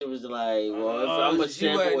was like, well, if I'm a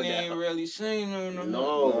sample with that, really seen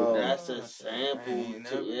no, that's a sample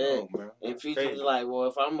to it. And Future was like, well,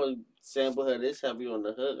 if I'm gonna sample her this heavy on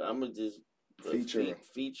the hook, I'm gonna just featuring.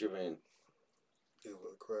 Give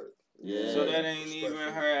her credit. Yeah. So that ain't even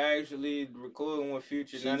her actually recording with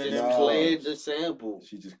Future. She just cleared the sample.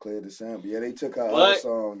 She just cleared the sample. Yeah, they took her other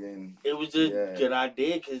song and it was just a good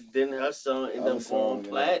idea because then her song ended up going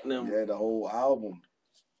platinum. Yeah, the whole album.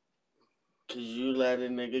 Cause you let a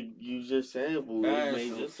nigga use your sample, it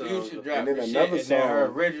made your song. And then another song, her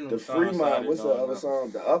original the Free Mind. What's the other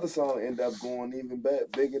song? The other song ended up going even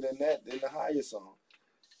bigger than that, than the higher song.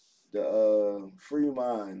 The Free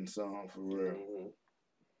Mind song for real.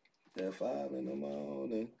 At 5 in the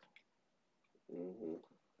morning.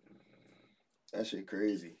 That shit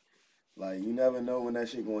crazy. Like you never know when that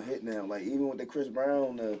shit gonna hit now. Like even with the Chris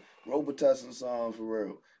Brown, the Robitussin song for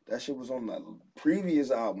real. That shit was on the previous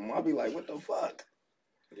album. I'll be like, what the fuck?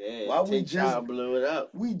 Yeah, why we just blew it up?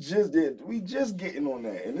 We just getting on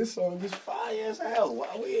that, and this song is fire as hell.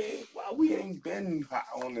 Why we ain't been hot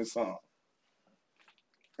on this song?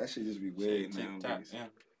 That shit just be weird now.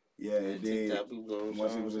 Yeah, it did.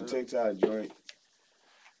 Once it was a TikTok joint,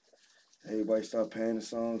 everybody started paying the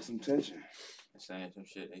song some attention. Saying some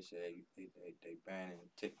shit. They said they banning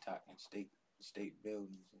TikTok in state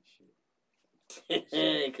buildings and shit.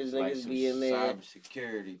 Because niggas be in there.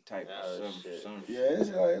 Cybersecurity type of some shit. Yeah, it's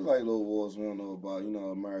like little wars we don't know about,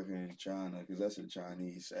 America and China, because that's a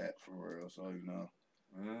Chinese app for real. So,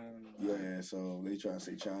 Yeah, so they try to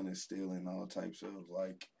say China's stealing all types of,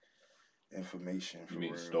 like, information for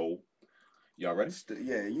real. Stole? Y'all ready?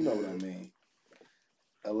 Yeah, you know what I mean.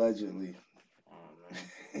 Allegedly.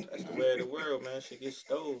 That's the way of the world, man. Shit gets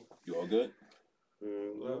stole. You all good?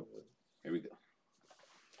 Well, here we go.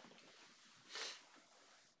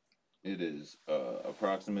 It is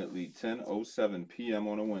approximately 10:07 p.m.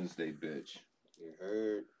 on a Wednesday, bitch. You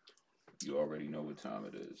heard. You already know what time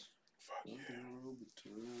it is. Fuck yeah.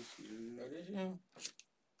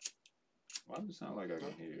 Why does it sound like I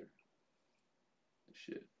can hear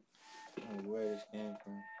shit? Where this came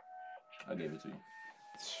from? I gave it to you.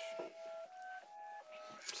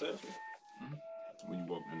 Seriously? When you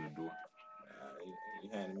walked in the door. You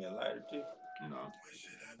handed me a lighter too? No.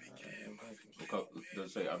 Does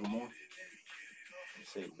it say Evermore? It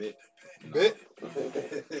say Bit. No. Bit?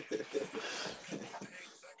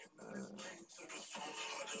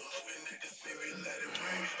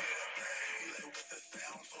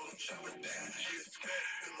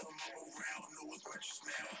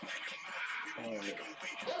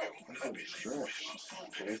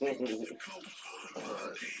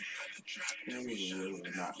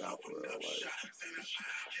 Knocked out for real,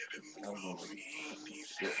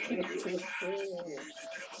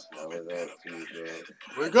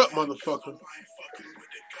 Wake up, motherfucker.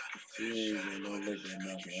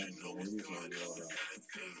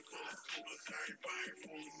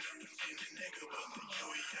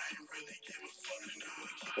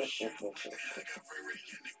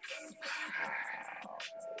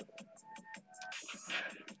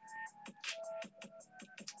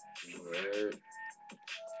 Word.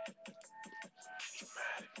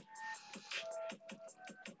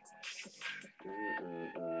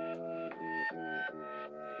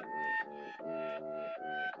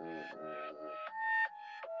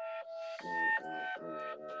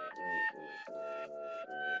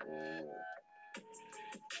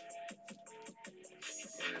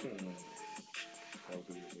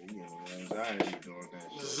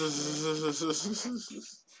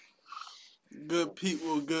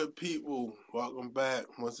 Good people. Welcome back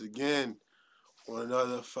once again on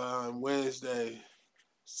another fine Wednesday,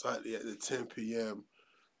 slightly at the 10 p.m.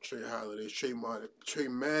 Trey Holiday,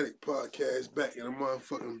 Treymatic podcast back in the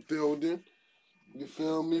motherfucking building. You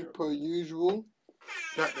feel me? Per usual.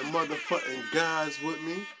 Got the motherfucking guys with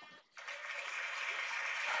me.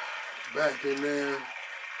 Back in there,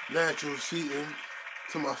 natural seating.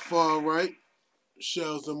 To my far right,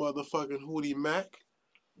 Shells the motherfucking Hootie Mac.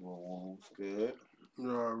 Whoa, it's good.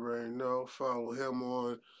 You already know. Follow him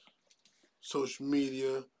on social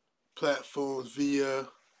media platforms via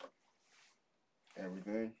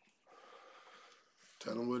everything.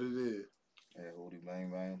 Tell him what it is. Yeah, Hootie Bang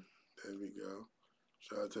Bang. There we go.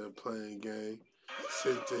 Shout out to the playing game.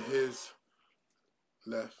 Sit to his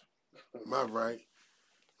left, my right.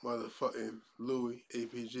 Motherfucking Louis,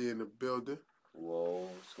 APG in the building. Whoa,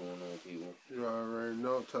 what's going on, people? You already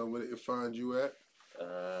know. Tell them where they can find you at.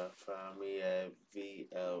 Find me at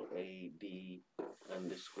VLAD_E_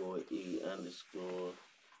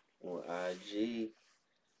 on IG.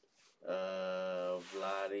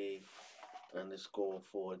 Vladi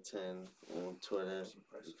 _410 on Twitter.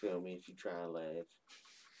 You feel me? If you try to laugh,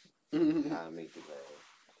 I'll make you laugh.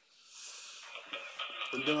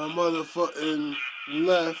 And then my motherfucking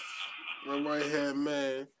left, my right hand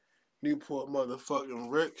man, Newport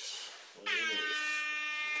motherfucking Ricks.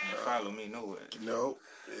 Can't follow me nowhere. No.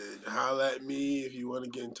 Holla at me if you want to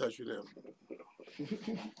get in touch with him.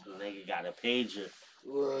 Nigga got a pager.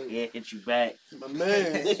 Right. Yeah, hit you back. My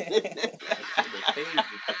man.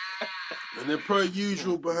 And then per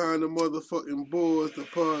usual behind the motherfucking boards, the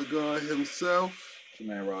pod guy himself. It's your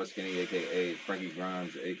man Raw Skinny, a.k.a. Frankie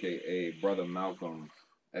Grimes, a.k.a. Brother Malcolm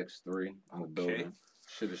X3 in the building.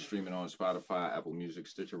 Shit is streaming on Spotify, Apple Music,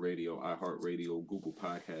 Stitcher Radio, iHeartRadio, Google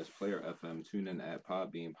Podcasts, Player FM, TuneIn app,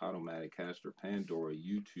 Podbean, Podomatic, Caster, Pandora,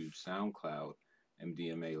 YouTube, SoundCloud,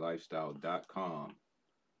 MDMALifestyle.com,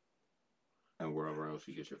 and wherever else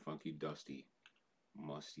you get your funky, dusty,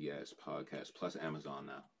 musty-ass podcast, plus Amazon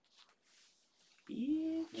now.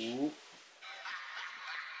 Bitch.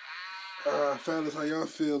 Fellas, how y'all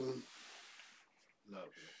feeling? Love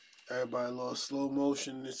it. Everybody lost slow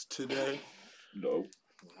motion this today. No.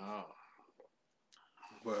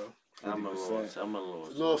 Well, I'm a little.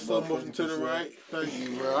 Lost slow motion to the right. Thank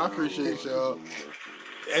you, bro. I appreciate y'all.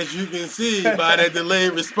 As you can see by that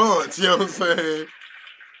delayed response, you know what I'm saying?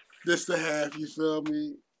 This the half, you feel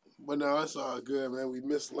me? But no, it's all good, man. We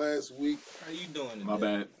missed last week. How you doing today? My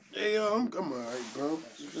bad. Hey, yo, I'm alright, bro.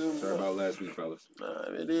 Sorry about last week, fellas.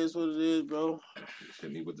 It is what it is, bro.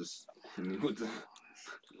 Hit me with the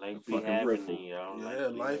Life be happening, y'all. Yeah,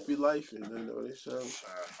 life be life, you know what they say.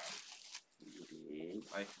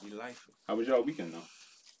 Life be life. How was y'all weekend, though?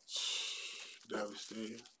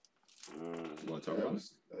 Devastating. You want to talk about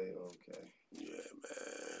it? Okay. Yeah,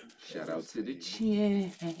 man. Shout out to the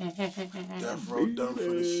chin. Death Row done for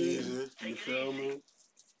the season. You feel me?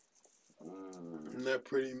 And that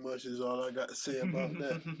pretty much is all I got to say about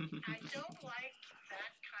that. I don't like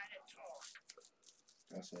that kind of talk.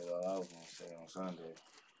 That's all I was going to say on Sunday.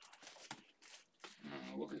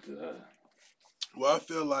 Look at that. Well, I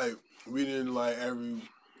feel like we didn't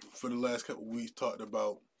for the last couple weeks talked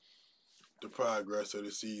about the progress of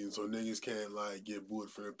the season, so niggas can't get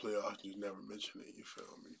booed for the playoffs. You never mention it. You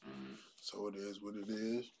feel me? So it is what it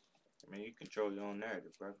is. I mean, you control your own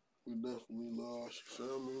narrative, bro. We definitely lost. You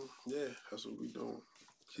feel me? Yeah, that's what we doing.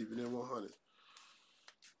 Keeping it 100.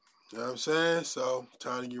 You know what I'm saying? So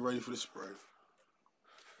time to get ready for the spring.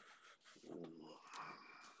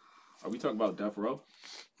 Are we talking about Death Row?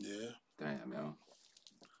 Yeah. Damn, yo.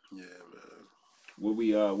 Yeah, man. What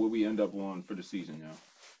we end up on for the season, yo?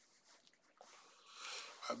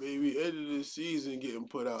 I mean, we ended the season getting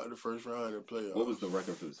put out in the first round of the playoffs. What was the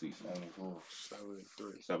record for the season?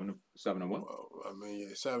 7-3. 7 and what? Well, I mean,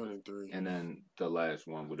 yeah, 7-3. And then the last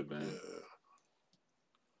one would have been.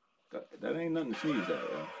 Yeah. That ain't nothing to sneeze at,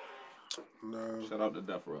 yo. No. Shout out to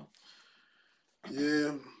Death Row.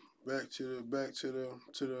 Yeah. Back to the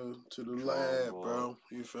lab, bro.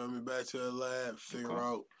 You feel me? Back to the lab. Figure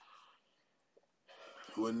out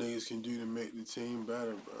what niggas can do to make the team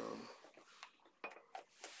better, bro.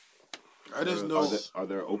 I just know. Are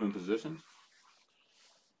there open positions?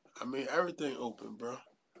 I mean, everything open, bro.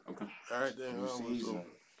 Okay. Everything always open.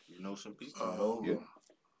 You know some people. Yeah.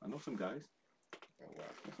 I know some guys.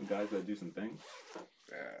 Some guys that do some things.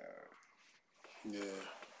 Yeah.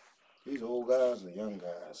 These old guys or young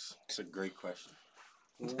guys? It's a great question.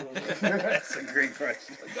 That's a great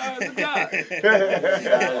question. A guy's a guy.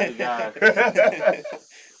 A guy.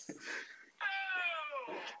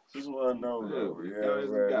 Just want to know, bro. A guy's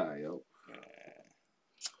a guy, yo.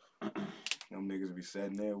 Them niggas be set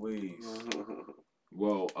in their ways.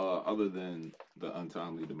 Well, other than the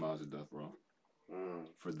untimely demise of Death Row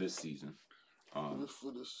for this season,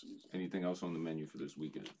 for this season. Anything else on the menu for this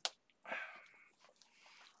weekend?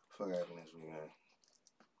 Fuck happened this weekend.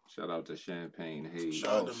 Shout out to Champagne Hayes.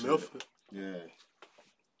 Shout out to Milford. Yeah.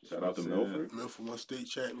 Shout out to Milford. Milford won state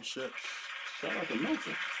championship. Shout out to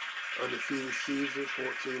Milford. Undefeated season,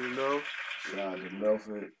 14-0. Shout out to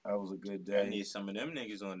Milford. That was a good day. I need some of them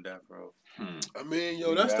niggas on Death Row. I mean,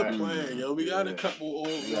 yo, that's the plan, yo. We got a couple old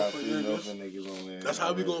Milford niggas on there. That's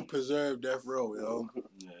how we gonna preserve Death Row, yo.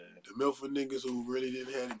 Yeah. The Milford niggas who really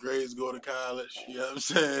didn't have the grades to go to college, you know what I'm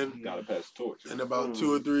saying? Gotta pass the torch. In about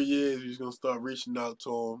 2 or 3 years, we're just gonna start reaching out to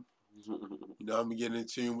them. You know, I'm gonna get in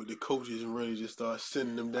tune with the coaches and really just start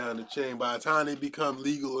sending them down the chain. By the time they become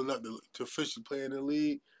legal enough to officially play in the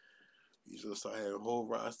league, you just start having a whole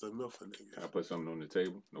roster of Milford niggas. Can I put something on the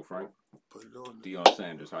table? No Frank? Put it on there. Deion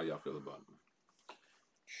Sanders, how y'all feel about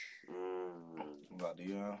him? About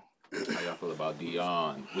Deion? How y'all feel about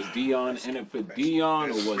Deion? Was Deion in it for Deion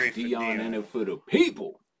or was Deion in it for the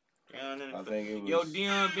people? I think it was. Yo,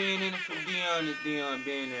 Deion being in it for Deion is Deion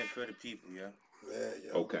being in it for the people, yo. Yeah,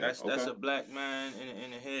 yo. Okay. That's a black man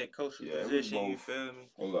in a head coaching position. You feel me?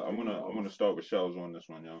 Hold up, I'm gonna start with Shells on this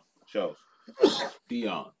one, yo. Shells.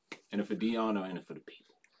 Deion. In it for Deion or in it for the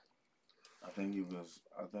people? I think he was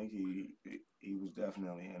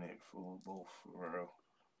definitely in it for both, for real.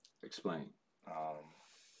 Explain.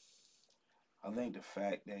 I think the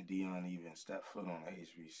fact that Deion even stepped foot on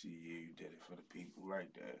HBCU did it for the people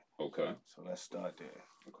right there. Okay. So let's start there.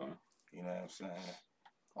 Okay. You know what I'm saying?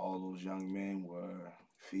 All those young men were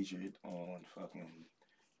featured on fucking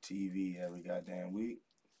TV every goddamn week.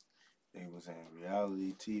 They was in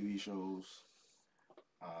reality TV shows.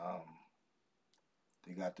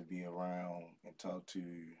 They got to be around and talk to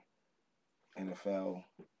NFL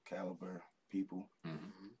caliber people.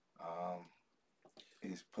 Mm-hmm.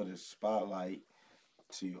 It's put a spotlight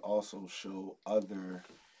to also show other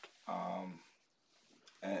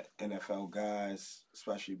NFL guys,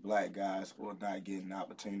 especially black guys, who are not getting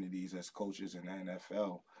opportunities as coaches in the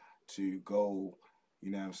NFL to go,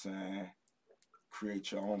 you know what I'm saying,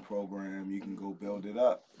 create your own program. You can go build it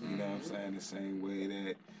up. You know what I'm saying? The same way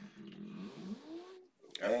that.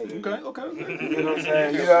 Hey, Okay. You know what I'm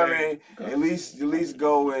saying? You know what I mean? Okay. At least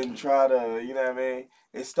go and try to, you know what I mean?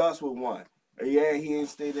 It starts with one. Yeah, he didn't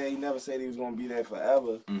stay there. He never said he was going to be there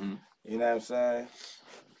forever. Mm-hmm. You know what I'm saying?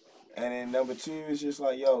 And then number two is just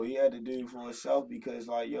like, yo, he had to do it for himself because,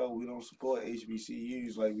 like, yo, we don't support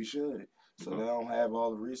HBCUs like we should. So they don't have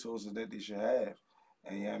all the resources that they should have.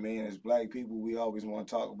 And, you know what I mean? As black people, we always want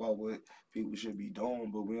to talk about what people should be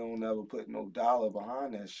doing, but we don't ever put no dollar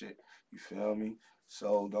behind that shit. You feel me?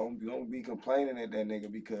 So don't be complaining at that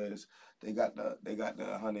nigga because they got the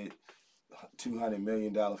 $200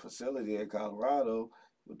 million facility at Colorado.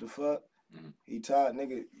 What the fuck? Mm-hmm. He tired,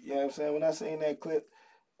 nigga. You know what I'm saying? When I seen that clip,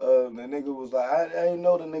 the nigga was like, I didn't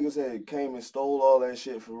know the niggas had came and stole all that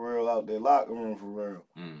shit for real out their locker room for real.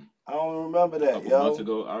 Mm. I don't remember that, a couple months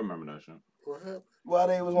ago, I remember that shit. What happened? While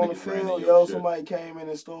they was on the field, somebody came in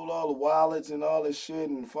and stole all the wallets and all this shit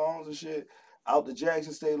and phones and shit out the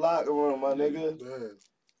Jackson State locker room, my nigga. Man.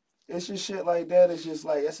 It's just shit like that. It's just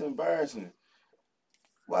like, it's embarrassing.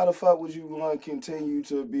 Why the fuck would you want to continue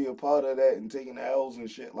to be a part of that and taking L's and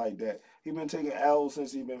shit like that? He been taking L's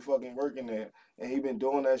since he been fucking working there. And he been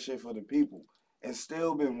doing that shit for the people. And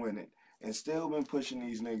still been winning. And still been pushing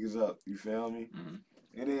these niggas up. You feel me?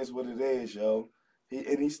 Mm-hmm. It is what it is, yo.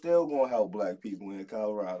 He's still gonna help black people in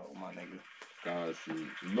Colorado, my nigga. Got you.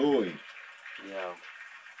 Louis. Yeah.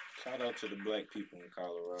 Shout out to the black people in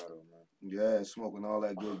Colorado, man. Yeah, smoking all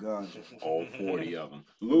that good ganja. All 40 of them.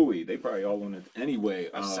 Louis, they probably all on it anyway.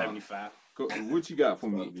 75. What you got for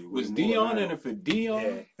me? Was Deion in it for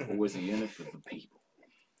Deion, or was he in it for the people?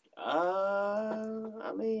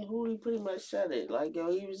 I mean, Hootie pretty much said it. Like, yo,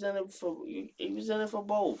 he was in it for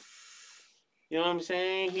both. You know what I'm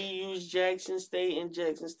saying? He used Jackson State, and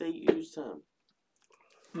Jackson State used him.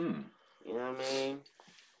 You know what I mean?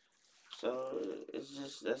 So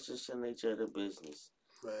that's just the nature of the business.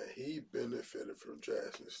 Man, he benefited from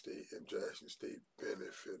Jackson State, and Jackson State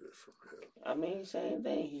benefited from him. I mean, same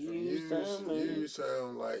thing. He used them. You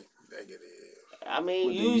sound like negative. I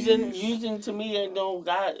mean, using to me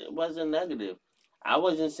wasn't negative. I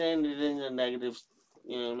wasn't saying it in a negative,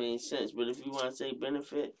 you know what I mean, sense. But if you want to say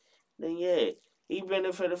benefit, then yeah, he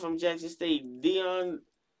benefited from Jackson State. Deion,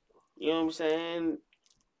 you know what I'm saying?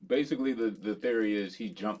 Basically, the theory is he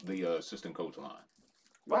jumped the assistant coach line.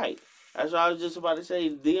 Right. That's what I was just about to say.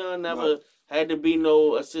 Deion never had to be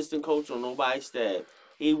no assistant coach on nobody's staff.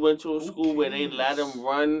 He went to a school where they let him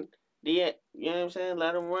run you know what I'm saying?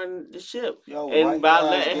 Let him run the ship. Yo, and by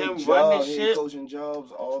letting him run the ship, coaching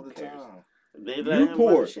jobs all the time. They let him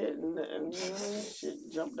run the shit and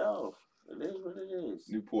shit jumped off. It is what it is.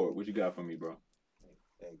 Newport, what you got for me, bro?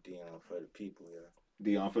 I think Deion for the people, yeah.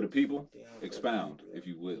 Deion for the people? Expound, the people, if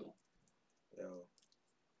you will. Yo.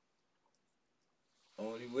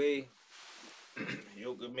 Only way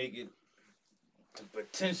you could make it to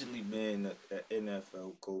potentially being an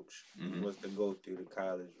NFL coach was to go through the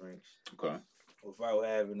college ranks. Okay. Without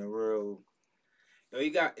having a real... he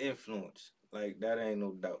got influence. Like, that ain't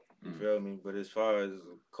no doubt. You feel me? But as far as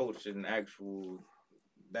coaching actual,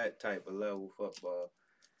 that type of level football,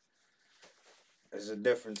 it's a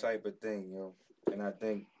different type of thing, yo. And I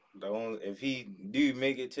think if he do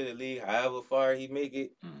make it to the league, however far he make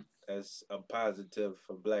it, that's a positive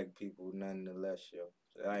for black people nonetheless, yo.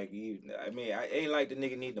 Like, I ain't like the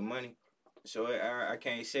nigga need the money. So I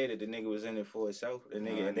can't say that the nigga was in it for himself. The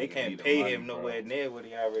nigga, and they can't pay him nowhere near what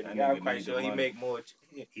he already got. I'm quite sure he make more.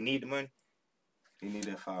 He need the money. He need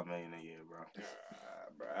that $5 million a year, bro.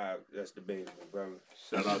 bro. That's debatable, brother.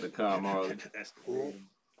 Shout out to Kyle Marley. That's debatable.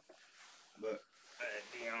 But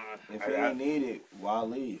Deion, if he ain't needed, why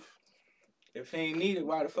leave? If he ain't needed,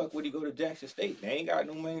 why the fuck would he go to Jackson State? They ain't got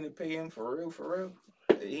no money to pay him for real.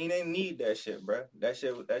 He didn't need that shit, bro. That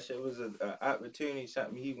shit was an opportunity,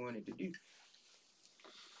 something he wanted to do.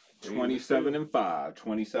 27-5.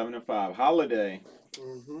 27-5. Holiday.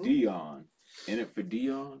 Deion. In it for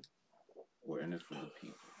Deion or in it for the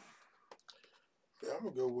people? Yeah, I'm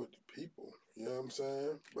gonna go with the people. You know what I'm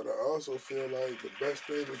saying? But I also feel like the best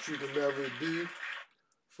thing that you can ever be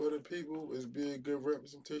for the people is be a good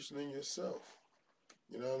representation in yourself.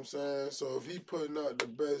 You know what I'm saying? So if he putting out the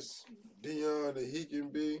best Deion that he can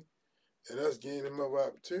be, and that's getting him other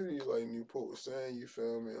opportunities, like Newport was saying, you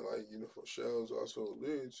feel me? Like, you know, for Shells also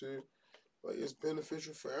alluded to, like, it's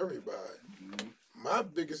beneficial for everybody. Mm-hmm. My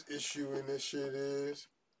biggest issue in this shit is,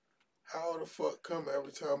 how the fuck come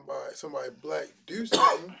every time somebody black do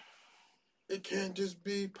something, it can't just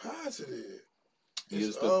be positive. He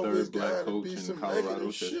is the third black coach in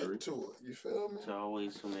Colorado's history. To it, you feel me? It's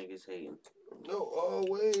always some niggas hating. No,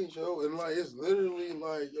 always, yo. And like, it's literally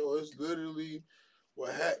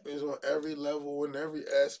what happens on every level and every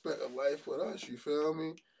aspect of life with us, you feel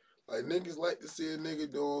me? Like, niggas like to see a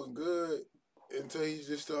nigga doing good until he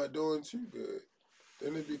just start doing too good.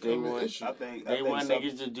 Then it becomes an issue. I think want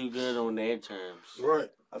niggas to do good on their terms. Right.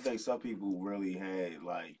 I think some people really had it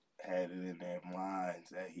in their minds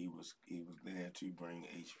that he was there to bring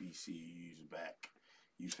HBCUs back.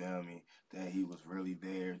 You feel me? That he was really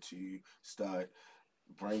there to start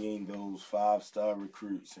bringing those 5-star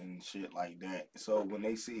recruits and shit like that. So when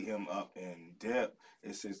they see him up in depth,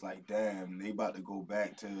 it's just like, damn, they about to go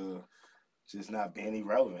back to just not being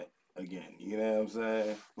irrelevant again. You know what I'm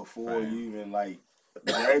saying? Before you even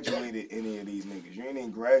graduated any of these niggas. You ain't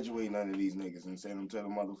even graduate none of these niggas and send them to the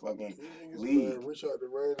motherfucking league. Reach out to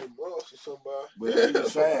Randy Moss or somebody. But I'm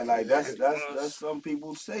just saying, like, that's some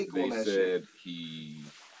people's take on that shit. They said he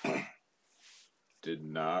did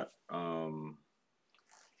not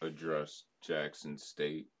address Jackson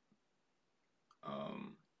State.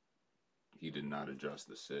 He did not address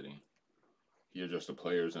the city. He addressed the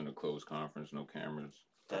players in a closed conference, no cameras.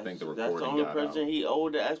 I think the recording that's the only got person out. he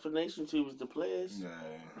owed the explanation to was the players. Yeah.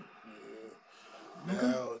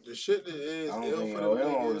 Now, the shit that is I don't ill think for he the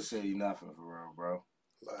don't owe the niggas. city nothing for real, bro.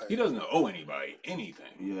 Like, he doesn't owe anybody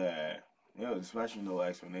anything. Yeah. Yeah, especially no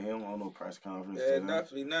explanation. He don't owe no press conference. Yeah,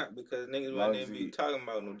 definitely not, because niggas wouldn't even be talking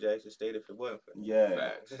about no Jackson State if it wasn't for him. Yeah.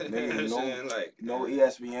 Facts. Niggas, no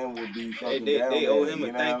ESPN would be fucking down they owe him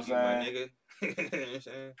a thank you, my saying? nigga. You know what I'm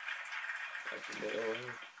saying? That's what they owe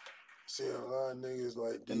him. See, a lot of niggas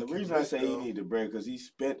like. And the reason I say he need the bread, because he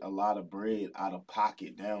spent a lot of bread out of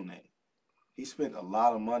pocket down there. He spent a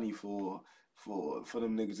lot of money for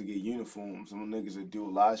them niggas to get uniforms. Some niggas that do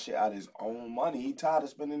a lot of shit out of his own money. He tired of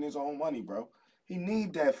spending his own money, bro. He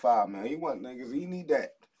need that $5 million. He want niggas. He need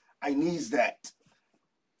that. I needs that.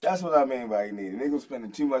 That's what I mean by he need. Niggas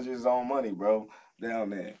spending too much of his own money, bro, down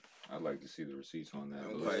there. I'd like to see the receipts on that.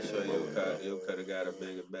 I'm quite sure you could have got a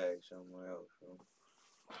bigger bag somewhere else. So.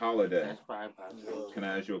 Holiday. That's probably possible. Can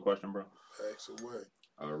I ask you a question, bro? Ask away.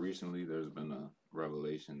 Recently, there's been a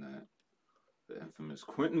revelation that the infamous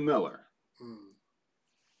Quentin Miller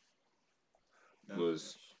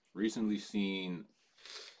was recently seen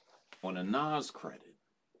on a Nas credit.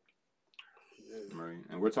 Yeah. Right?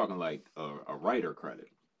 And we're talking like a writer credit.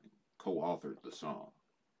 Co-authored the song.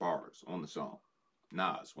 Bars on the song.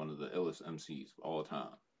 Nas, one of the illest MCs of all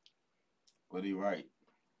time. What did he write?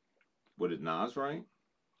 What did Nas write?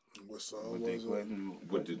 What song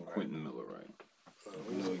What did Quentin Miller write?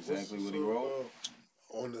 You know exactly what he wrote?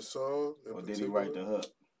 On the song? Or did he write the hook?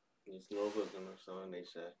 There's no hook in the song, they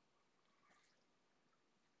say.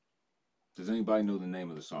 Does anybody know the name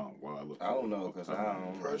of the song? While I look, I don't know, because I don't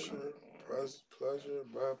know. Pleasure,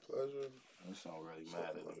 my pleasure. This don't really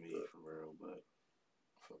matter to me for real, but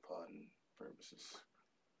for pardon purposes.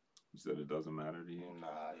 You said it doesn't matter to you?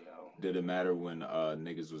 Nah, yo. Did it matter when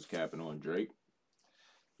niggas was capping on Drake?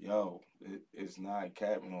 Yo, it's not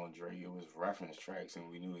capping on Drake. It was reference tracks, and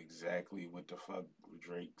we knew exactly what the fuck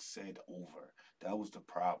Drake said over. That was the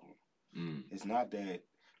problem. It's not that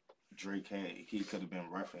Drake he could have been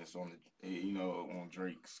referenced on on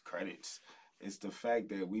Drake's credits. It's the fact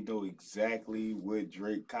that we know exactly what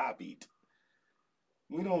Drake copied.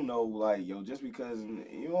 We don't know, just because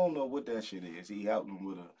you don't know what that shit is. He helped him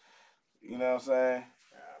with you know what I'm saying?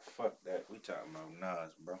 Fuck that. We talking about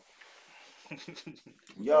Nas, bro.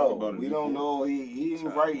 Yo, we don't know. He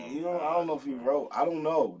ain't right. I don't know if he wrote. I don't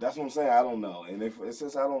know. That's what I'm saying. I don't know. And if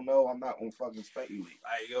since I don't know, I'm not gonna fucking speculate.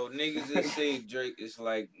 Like, yo, niggas that say Drake is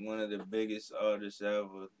like one of the biggest artists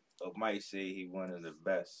ever, or might say he one of the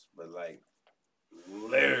best, but like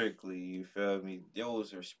lyrically, you feel me?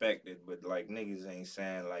 Yo's respected, but like niggas ain't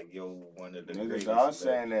saying like yo one of the greatest. Niggas are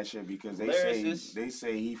saying that shit because they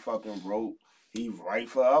say he fucking wrote. He write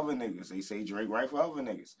for other niggas. They say Drake write for other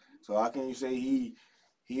niggas. So how can you say he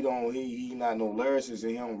not no lyricist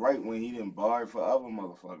and he don't write when he didn't bar for other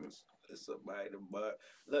motherfuckers? It's somebody to bar.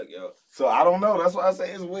 Look, yo. So I don't know. That's why I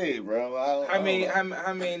say it's weird, bro. How many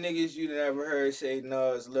niggas you never heard say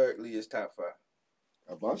Nas lyrically is top 5?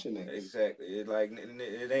 A bunch of niggas. Exactly.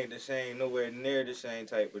 It ain't the same, nowhere near the same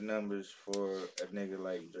type of numbers for a nigga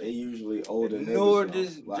like Drake. They usually older niggas. Nor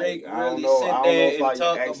does Drake really sit there and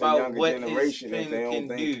talk about what his pen can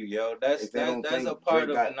do, yo. That's a part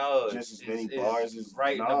of Nas. Just as many bars as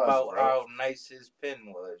writing Nas, about bro. how nice his pen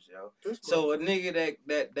was, yo. So a nigga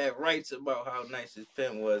that writes about how nice his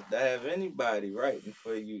pen was, to have anybody writing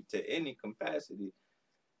for you to any capacity,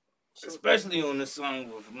 especially on the song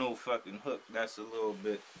with no fucking hook, that's a little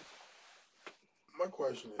bit. My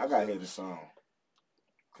question is, I gotta hear the song.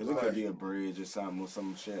 Cause it could be a bridge or something, or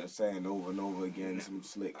some shit saying over and over again, some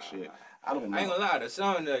slick shit. I don't know. I ain't gonna lie,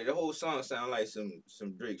 the whole song sound like some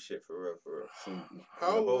Drake shit for real.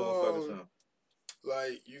 How long?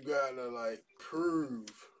 Like you gotta like prove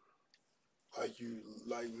like you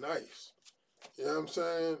like nice. You know what I'm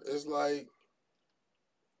saying? It's like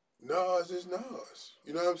Nas is Nas.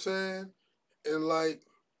 You know what I'm saying? And like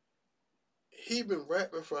he been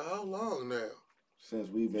rapping for how long now? Since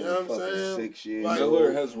we've been fucking 6 years. Like,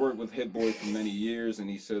 Miller has worked with Hit Boy for many years, and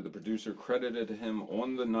he said the producer credited him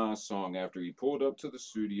on the Nas song after he pulled up to the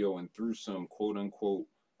studio and threw some quote-unquote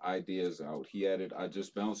ideas out. He added, I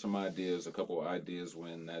just bounced some ideas, a couple of ideas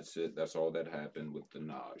when that's it. That's all that happened with the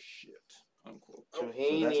Nas shit. Unquote. So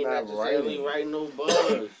he ain't necessarily writing no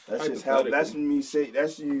bars. That's just how. That's me say.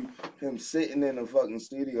 That's him sitting in the fucking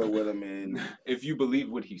studio with him, and if you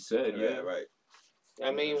believe what he said, yeah, right. I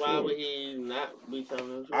mean, why would he not be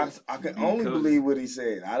telling the truth? I can only believe what he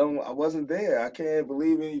said. I wasn't there. I can't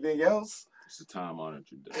believe anything else. It's a time-honored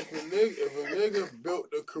tradition. If a nigga built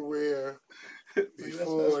a career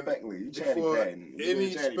before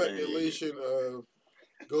any speculation of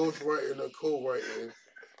ghostwriting or co-writing,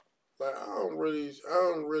 like I don't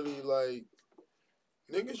really like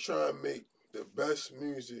niggas try to make the best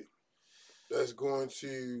music that's going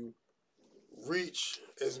to reach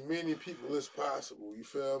as many people as possible. You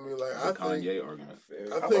feel me? Like I think Kanye argument.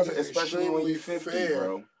 I think it's especially when you 50, fair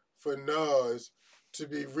bro. For Nas to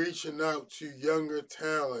be reaching out to younger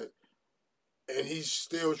talent, and he's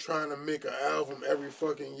still trying to make an album every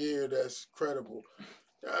fucking year that's credible.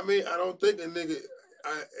 I mean, I don't think a nigga.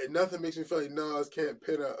 Nothing makes me feel like Nas can't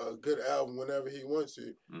pen a good album whenever he wants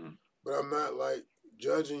to. Mm-hmm. But I'm not like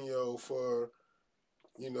judging yo for,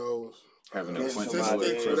 having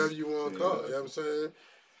statistics, whatever you want to call it. You know what I'm saying?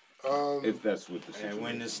 If that's what the situation. And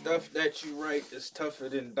when the stuff that you write is tougher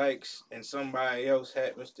than Dykes and somebody else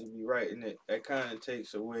happens to be writing it, that kind of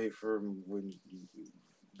takes away from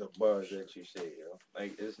the bars that you say, yo.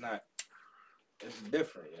 Like, it's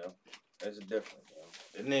different, yo. It's different,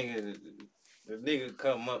 yo. The nigga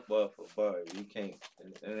come up off a bar, you can't.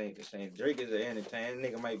 It ain't the same. Drake is an entertainer.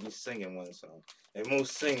 Nigga might be singing one song, and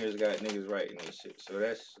most singers got niggas writing this shit. So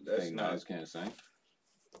that's not. Nas can't sing.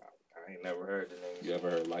 I ain't never heard the name. You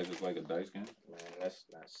ever heard "Life Is Like a Dice Game"? Man, that's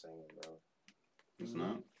not singing, bro. It's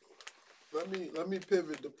not. Let me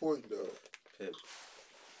pivot the point though. Pivot.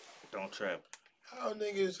 Don't trap. How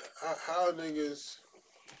niggas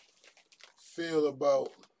feel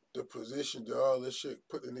about the position to all this shit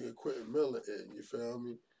put the nigga Quentin Miller in, you feel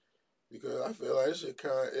me? Because I feel like this shit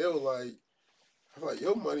kind of ill, like, I feel like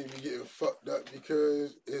your money be getting fucked up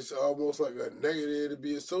because it's almost like a negative to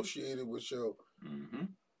be associated with yo. Mm-hmm.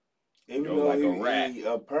 Even though like he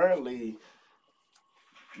apparently,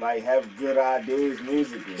 like, have good ideas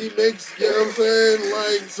musically. He makes, you know what I'm saying?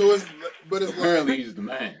 Like, so it's apparently he's the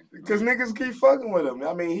man. Because niggas keep fucking with him.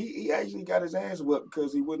 I mean, he actually got his ass whipped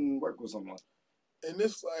because he wouldn't work with someone. And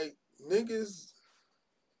it's like, niggas,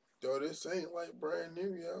 though this ain't like brand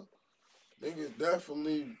new, yo. Niggas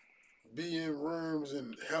definitely be in rooms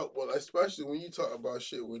and help, well, especially when you talk about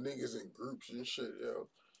shit with niggas in groups and shit, yo.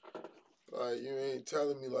 Like, you ain't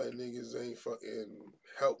telling me like niggas ain't fucking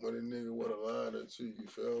helping a nigga with a line or two, you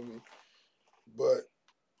feel me? But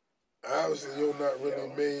obviously you're not really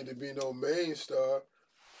made to be no main star.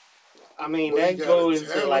 I mean, that goes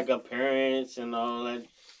into like appearance and all that.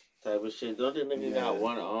 type of shit. Don't the nigga got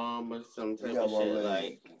one arm or some type of shit? Leg.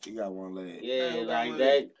 Like he got one leg. Yeah, like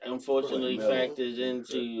that unfortunately factors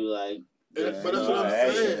into like. But that's what I'm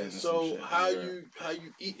saying. So how you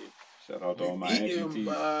eating? Shout out to all my eating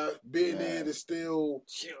by being there to still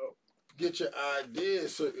get your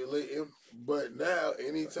ideas circulating. But now,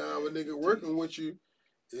 anytime a nigga working with you,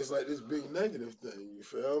 it's like this big negative thing. You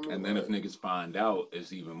feel me? And then if niggas find out,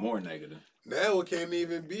 it's even more negative. Now it can't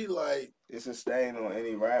even be like it's a stain on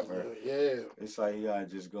any rapper. Yeah, it's like you gotta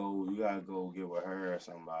go get with her or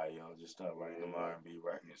somebody, just start writing them R&B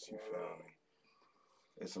records. You feel me?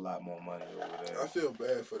 It's a lot more money over there. I feel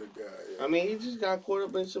bad for the guy. Yeah. I mean, he just got caught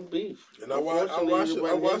up in some beef. And I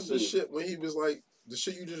watched the shit when he was like the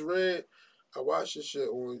shit you just read. I watched this shit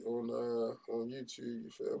on YouTube. You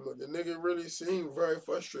feel me? The nigga really seemed very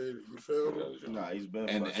frustrated. You feel me? Nah, he's been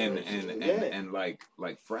frustrated. And like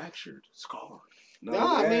fractured, scarred. No,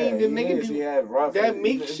 I mean the nigga that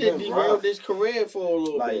Meek shit derailed his career for a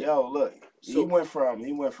little bit. Like look, he went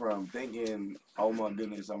from thinking, oh my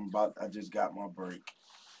goodness, I just got my break,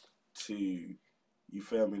 to, you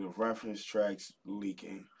feel me, the reference tracks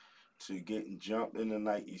leaking, to getting jumped in the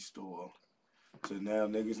Nike store, to now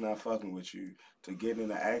niggas not fucking with you, to getting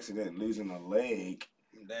in an accident, losing a leg.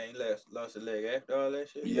 They ain't lost a leg after all that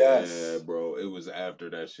shit? Yes. Yeah, bro. It was after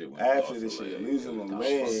that shit. When after the shit, losing a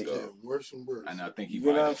leg. Worse and worse. And I think he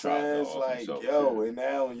you know what I'm saying? It's like, and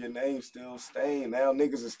now your name's still staying. Now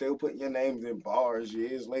niggas are still putting your names in bars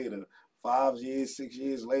years later. 5 years, 6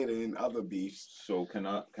 years later in other beefs. So can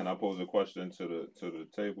I pose a question to the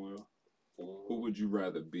table? Who would you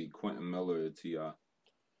rather be, Quentin Miller or T.I.?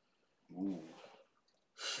 Ooh.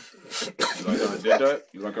 You like how I did that?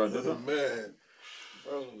 You like how I did that? Man.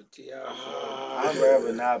 With T.I. I'd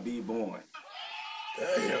rather not be born.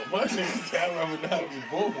 Damn, my nigga, I'd rather not be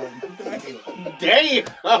born. Damn.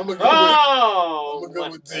 I'm gonna go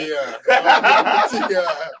with T.I. I take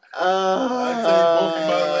both of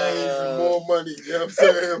my legs and more money. You know what I'm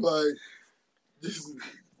saying? Like, just.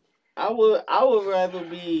 I would rather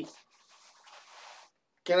be.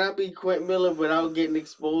 Can I be Quentin Miller without getting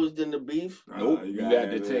exposed in the beef? Nope. You got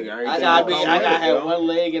to take everything. I gotta have one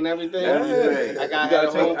leg and everything. I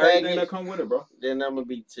gotta take everything that come with it, bro. Then I'm gonna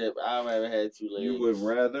be Tip. I'd rather have 2 legs. You would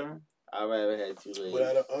rather? I'd rather have 2 legs.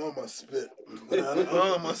 Without an arm, I spit. Without an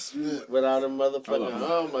arm, I spit. Without a motherfucking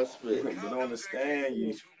arm, I spit. But on the stand,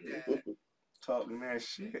 you talking that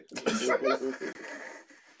shit.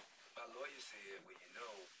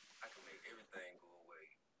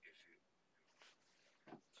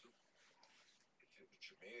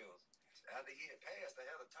 After he had passed, I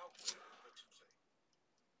had a talk with him. What you say?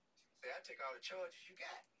 Say, I take all the charges you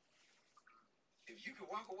got. If you can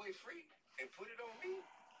walk away free and put it on me,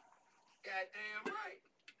 goddamn right.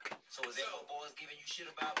 So is that what boys giving you shit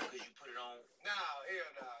about because you put it on? No, hell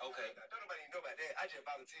no. Okay. Don't nobody know about that. I just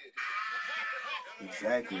volunteered.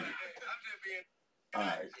 Exactly. I'm just being. All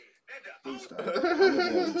right. Please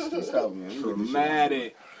stop, man.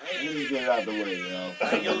 Dramatic. Let me get it out the way, yo.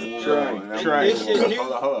 Trey.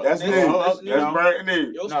 That's new. That's brand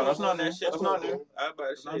new. No, that's not that shit. That's not new. I was about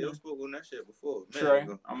to say, yo spoke on that shit before. Trey,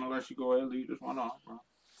 I'm going to let you go ahead and lead this one off, bro.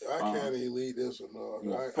 I can't even lead this one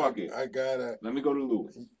off. Fuck it. I gotta. Let me go to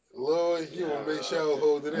Louis. Louis, you want to make sure I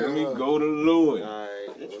hold it in. Let me go to Louis. All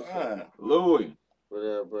right. Louis. What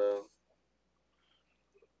up, bro?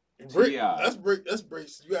 Let's break. You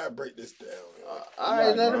gotta break this down. All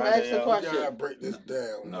right, let him ask the question. You gotta break this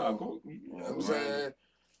down. No, go. You know what I'm saying?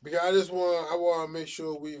 Because I want to make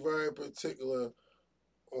sure we very particular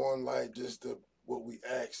on like just what we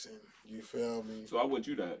asking. You feel me? So I want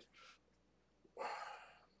you that.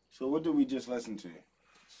 So what did we just listen to?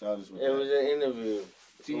 Was an interview.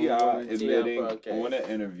 T.I. admitting on an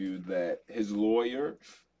interview that his lawyer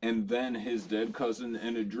and then his dead cousin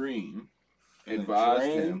in a dream advised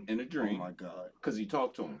him in a dream. Oh my God! Because he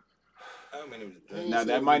talked to him. I mean, it was a dream. Now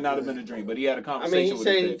that might not have been a dream, but he had a conversation with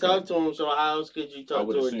him. I mean, he said he talked to him, so how else could you talk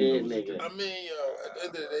to a dead nigga? I mean,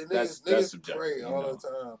 at the end of the day, niggas pray all the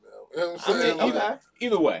time. You know what I'm saying?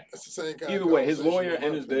 Either way, it's the same kind either way, his lawyer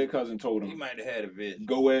and his dead cousin told him he might have had a vision.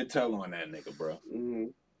 Go ahead, tell on that nigga, bro. Mm-hmm.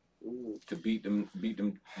 To beat them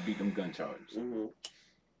gun charges. Mm-hmm.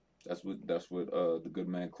 That's what the good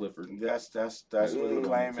man Clifford. That's what he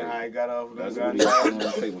claiming. I got off of that's what he got on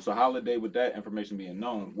the table. So Holiday, with that information being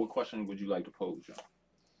known, what question would you like to pose, John?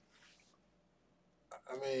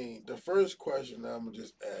 I mean, the first question I'm gonna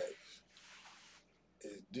just ask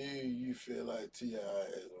is, do you feel like T.I.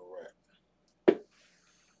 is a rat?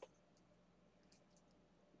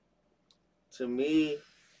 To me,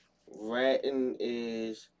 ratting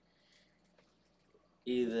is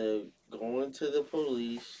either going to the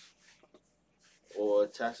police or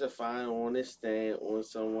testifying on the stand on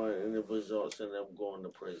someone and it results in them going to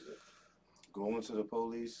prison. Going to the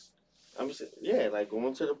police? Like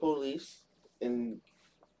going to the police and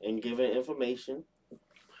giving information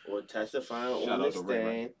or testifying on the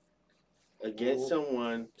stand against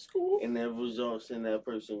someone and that results in that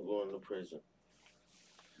person going to prison.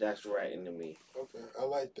 That's ratting to me. Okay, I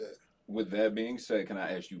like that. With that being said, can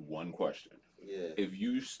I ask you one question? Yeah. If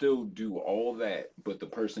you still do all that, but the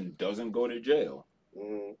person doesn't go to jail,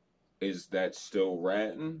 is that still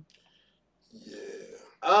ratting? Yeah.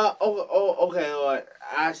 Okay.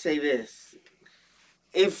 I say this: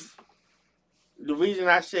 if the reason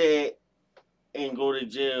I said and go to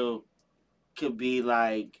jail could be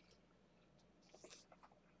like.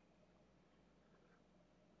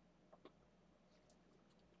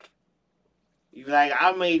 Like,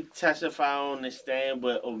 I may testify on the stand,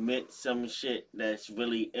 but omit some shit that's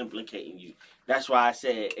really implicating you. That's why I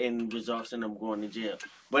said and results in them going to jail.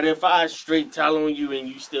 But if I straight tell on you and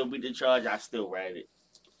you still beat the charge, I still write it.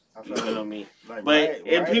 You know what I mean? Like, but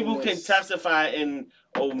if people can testify and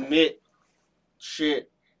omit shit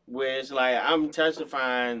where it's like, I'm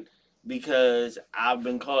testifying because I've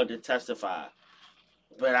been called to testify.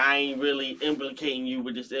 But I ain't really implicating you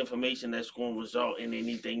with this information that's going to result in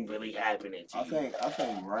anything really happening to you. I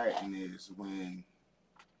think ratting is when,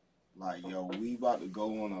 like, yo, we about to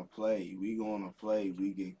go on a play. We go on a play,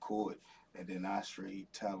 we get caught, and then I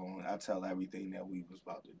tell everything that we was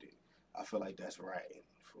about to do. I feel like that's ratting,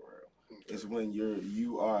 for real. It's when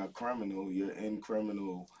you are a criminal, you're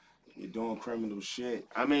doing criminal shit.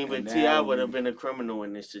 I mean, but T.I. would have been a criminal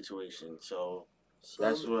in this situation, so...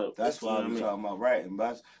 That's why I'm talking about ratting.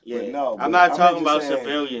 But no, I'm not talking about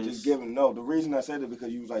civilians. Just giving the reason I said it because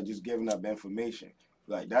you was like just giving up information.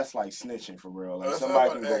 Like that's like snitching for real. Like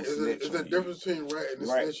somebody can go snitch. Is there a difference between ratting and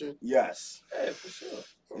snitching? Yes. Yeah, for sure.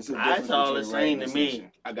 That's all the same to me.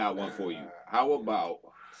 I got one for you. How about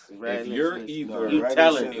if you're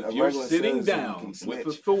sitting down with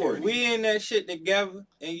authority, if we in that shit together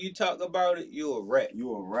and you talk about it, you a rat.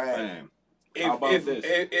 You a rat.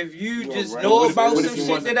 If you just know about some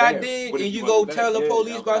shit that I did and you go tell the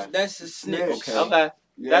police about, that's a snitch. Okay.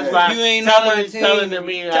 Yeah. That's right. You ain't on my team. Telling to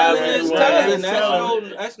me how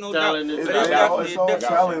That's no doubt. It's all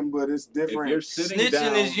telling, but it's different.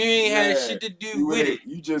 Snitching is you ain't had shit to do with it.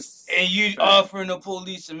 You just and you offering the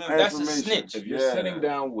police a member. That's a snitch. If you're sitting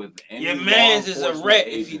down with any your man's is a rat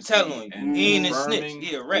if he telling you. He ain't a snitch.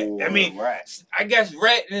 He a rat. I mean, I guess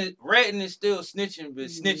ratting is still snitching, but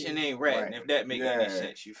snitching ain't ratting. If that make any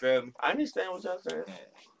sense, you feel me? I understand what y'all saying.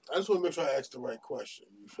 I just want to make sure I ask the right question.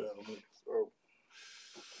 You feel me?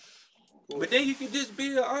 But then you can just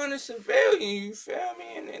be an honest civilian, you feel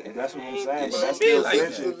me? And that's what I'm saying. But that's still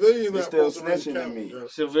snitching. It's still snitching to me.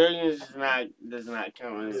 Civilians does not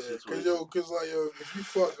count in this situation. Cause if you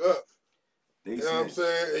fuck up, you know what I'm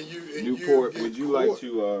saying? And you Newport, you would you like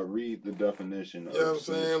to read the definition of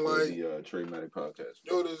the Trey Medic podcast?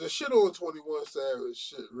 Yo, there's a shit on 21 Savage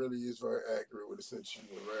shit really is very accurate with the sense you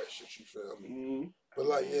rat shit, you feel me? Mm-hmm.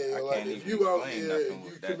 But if you out here and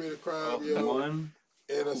you commit a crime,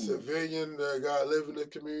 and a civilian that got live in the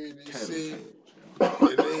community see,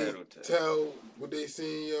 and they tell what they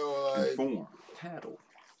seen, inform. Tattle.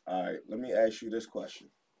 All right, let me ask you this question.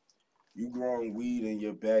 You growing weed in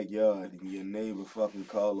your backyard and your neighbor fucking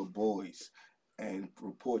call the boys and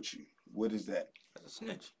report you. What is that? That's a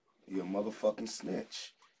snitch. You're a motherfucking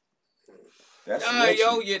snitch. That's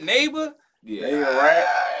your neighbor? Yeah. They a rat?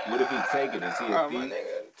 What if he take it? Is he a thief?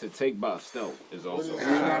 To take by stealth is also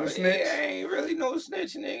not a snitch. I ain't really no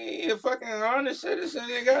snitch, nigga. He a fucking honest citizen.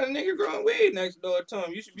 They got a nigga growing weed next door to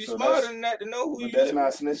him. You should be smarter than that to know who you. That's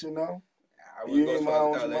not snitching though. You ain't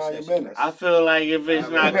mind your business. I feel like if it's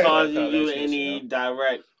not causing you any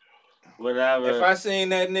direct, whatever. If I seen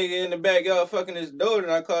that nigga in the backyard fucking his daughter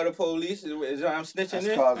and I call the police, I'm snitching.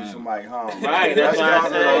 That's causing somebody harm. Right. That's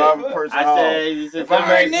causing another person harm. If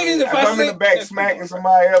I'm in the back smacking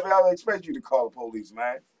somebody up, I'll expect you to call the police,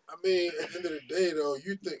 man. I mean, at the end of the day, though,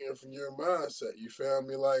 you thinking from your mindset. You feel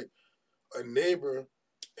me? Like a neighbor,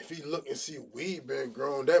 if he look and see weed being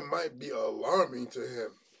grown, that might be alarming to him.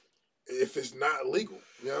 If it's not legal,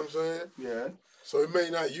 you know what I'm saying? Yeah. So you may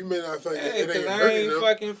not think it ain't I hurting ain't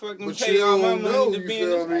them, fucking pay all my money to be in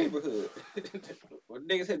this neighborhood. Well,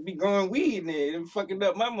 niggas had to be growing weed in there and fucking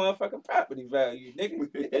up my motherfucking property value,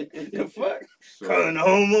 nigga. The fuck? So, calling the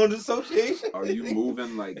homeowners association? Are you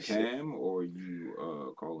moving like Cam or are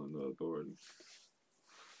you calling the authorities?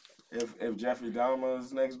 If Jeffrey Dahmer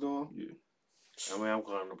is next door? Yeah. I mean, I'm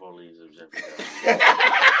calling the police if Jeffrey Dahmer.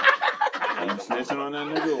 Are you snitching on that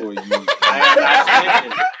nigga or you?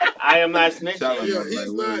 I am not snitching. Yeah,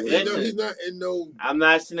 he's not in no. I'm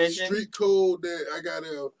not snitching. Street code that I got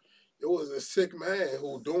It was a sick man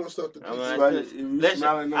who doing stuff to people. I'm not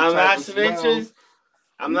snitching.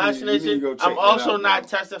 I'm not snitching. I'm also not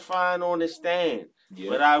testifying on the stand. Yeah.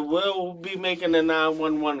 But I will be making a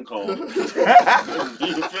 911 call. You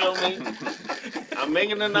feel me? I'm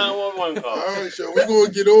making a 911 call. All right, so we're going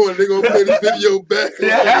to get on. They're going to play this video back.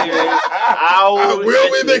 I will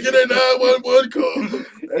be making a 911 call.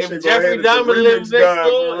 If Jeffrey Dahmer lives next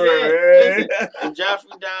door, listen, if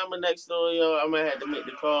Jeffrey Dahmer next door, yo, I'm going to have to make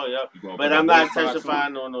the call, yo. But I'm not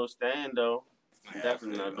testifying on no stand, though.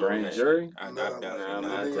 Definitely not grand jury. I'm not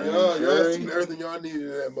y'all seen everything y'all needed in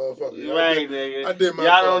that motherfucker. Right, nigga. I did my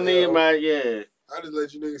y'all don't need my I just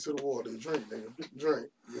let you niggas to the water. Drink, nigga. Drink.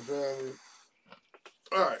 You feel me?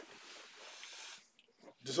 All right.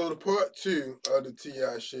 So the part 2 of the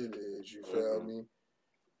T.I. shit is, you feel me?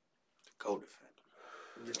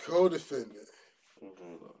 The co-defendant.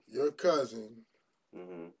 Your cousin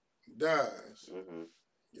dies.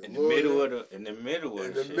 In the middle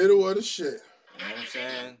of the shit. You know what I'm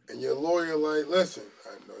saying? And your lawyer like, listen,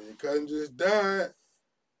 I know your cousin just died,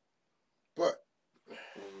 but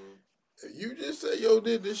if you just say, yo,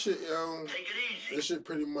 did this shit, yo, this shit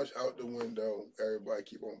pretty much out the window. Everybody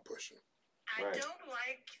keep on pushing. I don't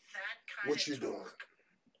like that kind what you doing?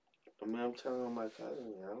 I mean, I'm telling my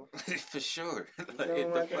cousin, yo. For sure. Hit the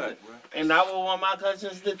butt, bro. And I would want my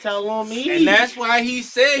cousins to tell on me. And that's why he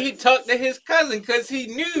said he talked to his cousin, because he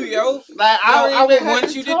knew, yo. Like, I would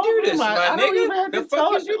want you to do this, my nigga. The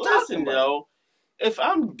fuck is you talking about? Yo, if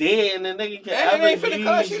I'm dead and the nigga can ever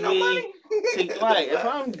use me,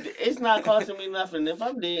 it's not costing me nothing. If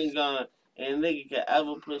I'm dead and gone and a nigga can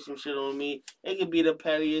ever put some shit on me, it could be the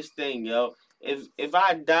pettiest thing, yo. If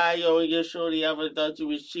I die, yo, and your shorty ever thought you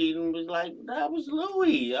was cheating, was like, that was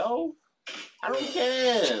Louis, yo. I don't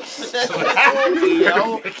care. Put that shit on me,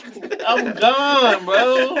 yo. I'm gone,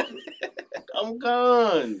 bro. I'm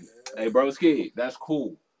gone. Hey, broski, that's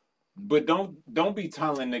cool. But don't be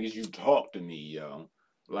telling niggas you talk to me, yo.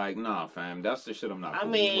 Like, nah, fam, that's the shit I'm not. I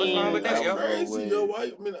mean, what's wrong with that, yo? Crazy, yo.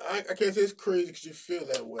 Why? I mean, I can't say it's crazy because you feel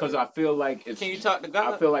that way. Because I feel like it's. Can you talk to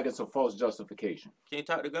God? I feel like it's a false justification. Can you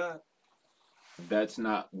talk to God? That's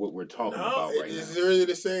not what we're talking about right now. It's really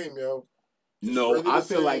the same, yo. No, really I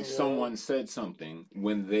feel like someone said something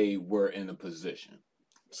when they were in a position.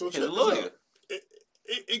 So check this out.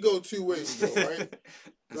 It go 2 ways, though, right?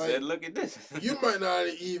 Like, said, look at this. You might not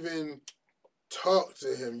even talk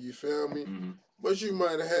to him, you feel me? Mm-hmm. But you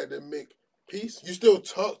might have had to make peace. You still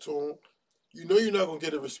talk to him. You know you're not going to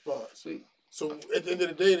get a response. See. So at the end of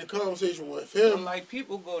the day, the conversation with him... Well, like,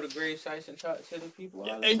 people go to grave sites and talk to the people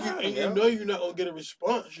all the time. And you know you're not going to get a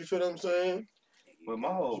response. You feel what I'm saying? But my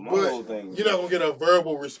whole thing... You're not going to get a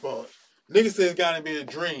verbal response. Nigga said it's got to be a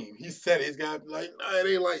dream. He said it. It's got to be like, nah, it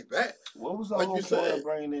ain't like that. What was the whole point of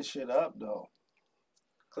bringing this shit up, though?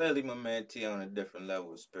 Clearly, my man T on a different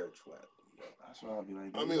level of spirituality. That's what I'll be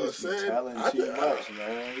like. I mean, I'm saying, telling too much,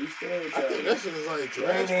 man. You still telling. I think that shit is like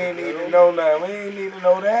drastic. We ain't need to know that. We ain't need to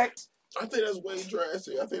know that. I think that's way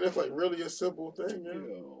drastic. I think that's like really a simple thing,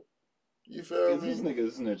 yo. You feel me? Is this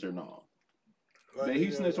nigga snitch or no? Like, did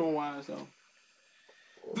he snitch on YSL?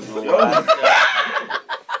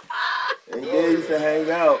 They did used to hang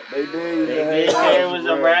out. They did used to hang out. There was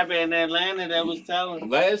a rapper in Atlanta that was telling.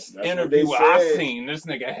 Last interview I seen, this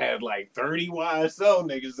nigga had like 30 YSL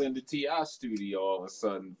niggas in the T.I. studio. All of a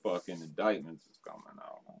sudden, fucking indictments is coming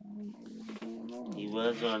out. He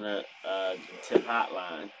was on a tip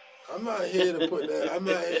hotline. I'm not here to put that. I'm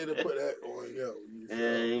not here to put that on yo.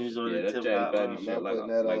 Yeah, he was on the tip hotline. I'm not putting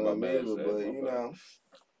that on my neighbor, but you know.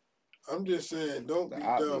 I'm just saying, don't be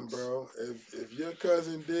dumb, bro. If your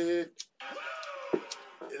cousin did,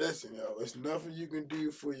 listen, yo, it's nothing you can do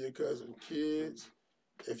for your cousin kids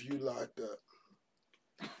if you locked up.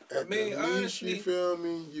 At the least, honestly, you feel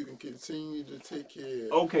me? You can continue to take care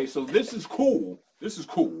of. Okay, so this is cool. This is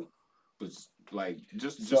cool. But like,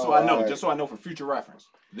 just so I know, just so I know for future reference,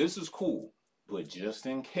 this is cool. But just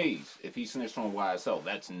in case, if he snitched on YSL,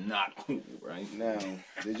 that's not cool, right? Now,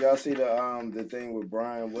 did y'all see the thing with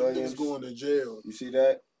Brian Williams? He's going to jail. You see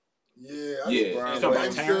that? Yeah, Brian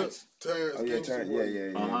Williams. Terrence. Oh yeah, Terrence.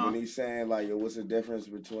 Yeah. Uh-huh. When he's saying like, yo, what's the difference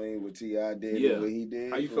between what T.I. did and what he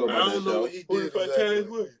did? How you feel about that? I don't know what he did.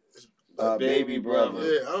 Exactly. Baby brother.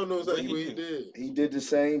 Yeah, I don't know exactly what he did. He did the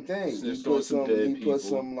same thing. He put some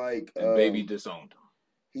like. And Baby disowned him.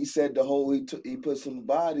 He said he put some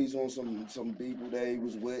bodies on some people that he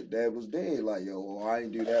was with that was dead. Like, yo, I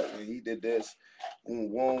didn't do that when he did this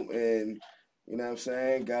and you know what I'm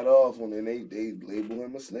saying, got off on, and they label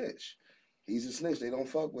him a snitch. he's a snitch. They don't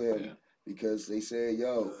fuck with him because they said,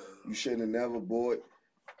 yo, you shouldn't have never bought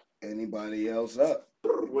anybody else up.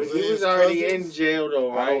 Well, he was already in jail,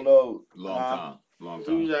 though, right? I don't know. Long time.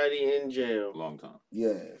 He was already in jail. Long time.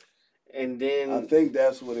 Yeah. And then I think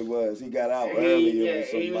that's what it was. He got out earlier. Yeah,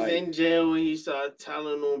 he was in jail when he started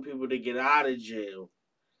telling on people to get out of jail.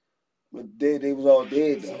 But they was all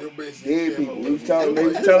dead though. Dead people. He was telling.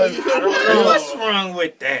 I don't know what's wrong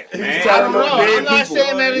with that, man. I don't know. I'm not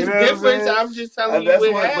saying that it's different. I'm just telling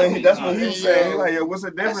you what happened. That's what he was saying. He's like, yo, what's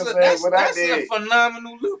the difference saying what I did? That's a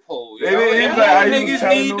phenomenal loophole. He was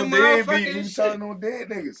telling no dead people. He was telling no dead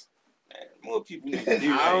niggas. More people need to do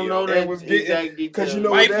that. I don't know that exact details. Because you know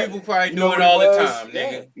white people probably do it all the time,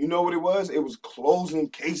 nigga. You know what it was? It was closing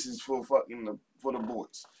cases for the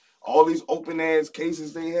boys. All these open ass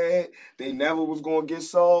cases they had, they never was gonna get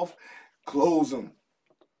solved. Close them.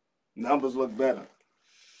 Numbers look better.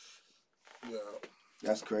 Yeah,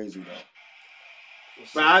 that's crazy though.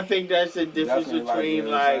 But I think that's the difference between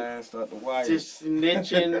just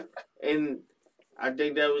snitching and. I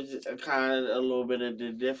think that was kind of a little bit of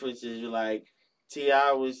the difference. Is like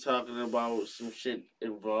T.I. was talking about some shit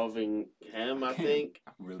involving him. I think.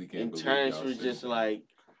 I really can't. And Terrence was just like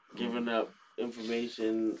giving up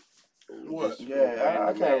information. What? Yeah,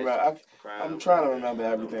 I can't remember. I'm trying to remember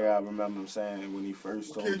everything I remember him saying when he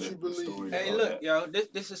first told the story. Hey, look, yo, this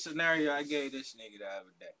is a scenario I gave this nigga the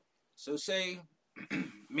other day. So say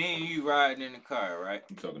me and you riding in the car, right?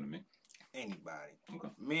 You talking to me? Anybody. Okay.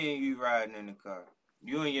 Me and you riding in the car.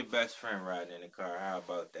 You and your best friend riding in the car. How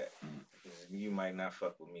about that? You might not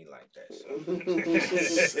fuck with me like that. So.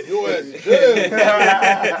 You was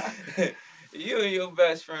good. You and your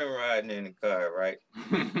best friend riding in the car, right?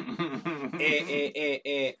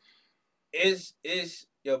 and it's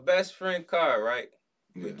your best friend car, right?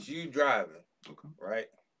 But you driving, right?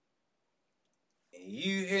 And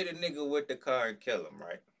you hit a nigga with the car and kill him,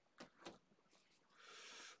 right?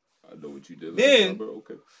 I know what you did. Then, but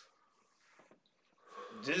okay.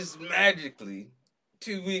 Just magically,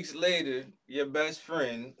 2 weeks later, your best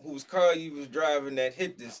friend, whose car you was driving that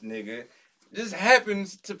hit this nigga, just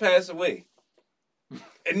happens to pass away.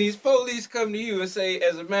 And these police come to you and say,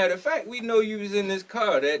 as a matter of fact, we know you was in this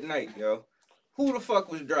car that night, yo. Who the fuck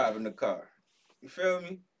was driving the car? You feel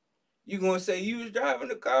me? You gonna say you was driving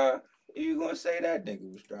the car? Or you gonna say that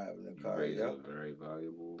nigga was driving the car, yo? Very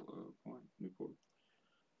valuable point. Newport.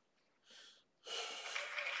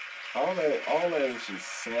 All that is just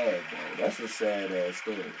sad, bro. That's a sad ass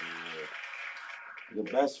story. Yeah. Your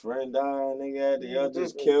best friend dying, nigga. Y'all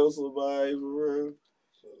just kill somebody for real.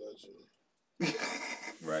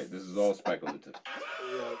 Right. This is all speculative.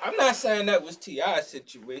 I'm not saying that was T.I.'s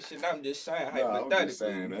situation. I'm just saying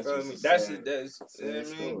hypothetically. That's a sad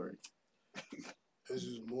story. This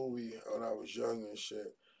is a movie when I was young and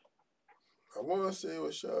shit. I want to say it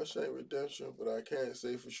was Shawshank Redemption, but I can't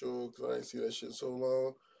say for sure because I ain't see that shit so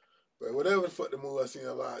long. But whatever the fuck the movie I seen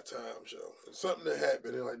a lot of times, yo. Something that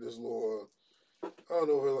happened in like this little, I don't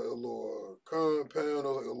know if it was like a little compound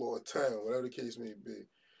or like a little town, whatever the case may be.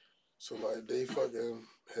 So like they fucking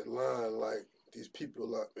had lined like these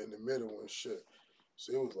people up in the middle and shit.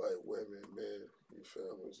 So it was like women, man. You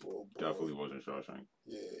feel me? It was a little boy. Definitely wasn't Shawshank.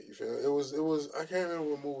 Yeah, you feel me? It was. I can't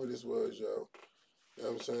remember what movie this was, yo. You know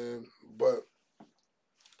what I'm saying? But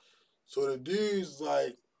so the dudes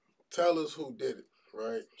like tell us who did it.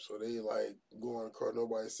 Right? So they like go on the car,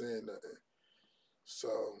 nobody saying nothing. So,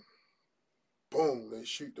 boom, they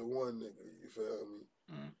shoot the one nigga, you feel me?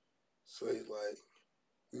 Mm. So they like,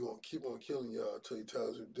 we gonna keep on killing y'all until you tell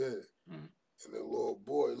us who did it. Mm. And the little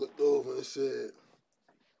boy looked over and said,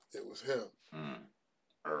 it was him.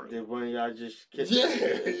 Mm. Did one of y'all just kiss him?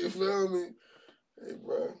 Yeah, you feel me? Hey,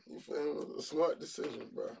 bro, you feel me? It was a smart decision,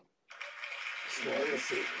 bro. I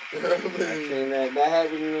seen that. That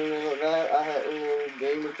happened in I had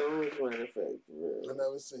Game of Thrones, matter of fact. I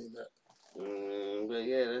never seen that. But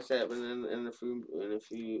yeah, that's happening in a few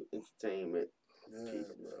entertainment. Yeah,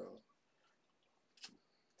 pieces. Bro.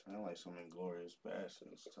 Sound like some Inglourious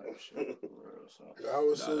Bastards type shit for real. So I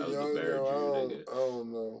was so young, I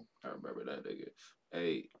don't know. I remember that nigga.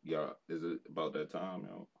 Hey, y'all, is it about that time,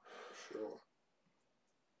 yo? Sure.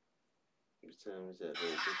 What time is that?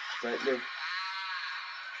 Perspective.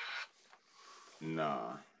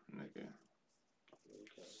 Nah, nigga.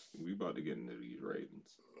 Okay. We about to get into these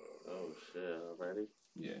ratings. Oh shit, already?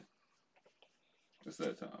 Yeah. It's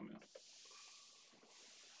that time, man.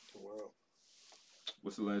 Wow.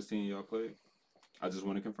 What's the last team y'all played? I just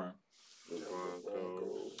want to confirm. The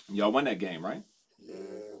Broncos. Y'all won that game, right? Yeah.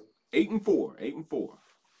 8-4. 8-4.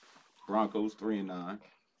 Broncos 3-9.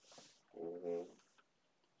 Mm-hmm.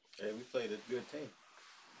 Hey, we played a good team.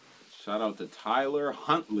 Shout out to Tyler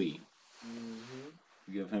Huntley.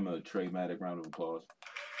 Give him a Trey-matic round of applause.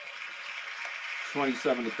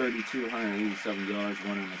 27 to 32, 187 yards,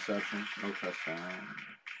 1 interception, no touchdown.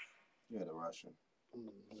 Yeah, the Russian.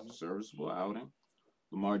 Serviceable outing.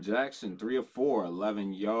 Lamar Jackson, 3 of 4,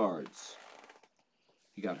 11 yards.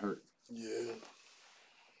 He got hurt. Yeah.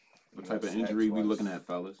 What type of injury we looking at,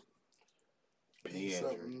 fellas?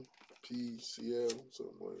 PCL,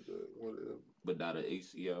 something like that. One of them. But not an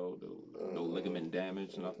ACL, no ligament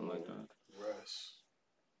damage, nothing like that. Rest.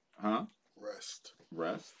 Huh?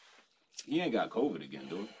 Rest. He ain't got COVID again,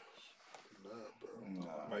 dude. Nah, bro.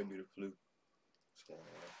 Nah. Might be the flu.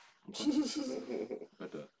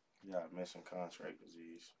 But yeah, I mentioned contract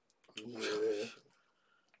disease. Yeah.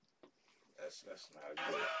 That's not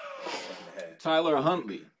good. Tyler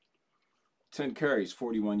Huntley, 10 carries,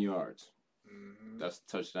 41 yards. That's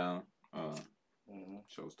the touchdown.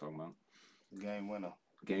 Show's talking about. Game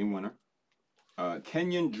winner.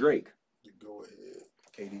 Kenyon Drake. Go ahead.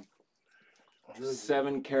 KD.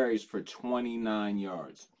 7 carries for 29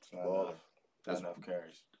 yards. That's enough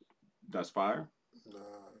carries. That's fire? Nah.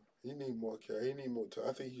 He need more carry. He need more time.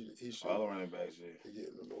 I think he should. All the running backs, He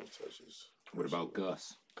getting the most touches. What about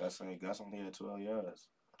Gus? Gus only had 12 yards.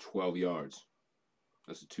 12 yards.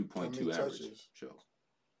 That's a 2.2 average. Show.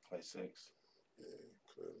 Like 6. Yeah,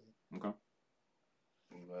 clearly. Okay.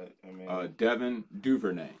 But I mean, Devin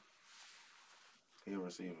Duvernay. He a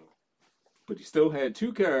receiver. But he still had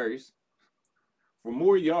 2 carries for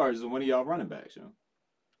more yards than one of y'all running backs, yo.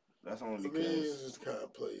 That's only because it's just kind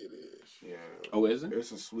of play it is. Yeah. Oh, is it?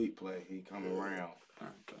 It's a sweet play. He coming around,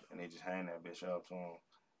 and they just hand that bitch up to him.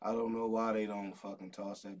 I don't know why they don't fucking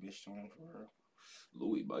toss that bitch to him for real.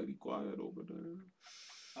 Louis might be quiet over there.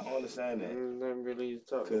 I don't understand that. Nothing really to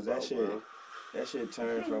talk Because about, that shit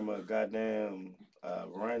turned from a goddamn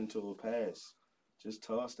run to a pass. Just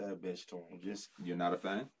toss that bitch to him. You're not a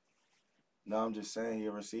fan? No, I'm just saying he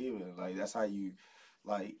a receiver. Like, that's how you,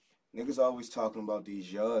 like, niggas always talking about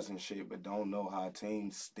these yards and shit, but don't know how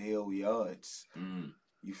teams steal yards.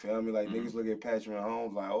 You feel me? Like, niggas look at Patrick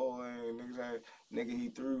Mahomes like, oh, nigga, he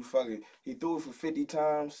threw it for 50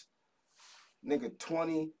 times. Nigga,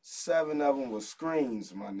 27 of them was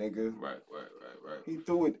screens, my nigga. Right. He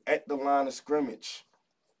threw it at the line of scrimmage.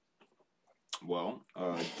 Well,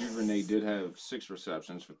 Duvernay did have 6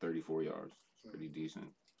 receptions for 34 yards. Pretty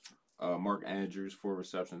decent. Mark Andrews, 4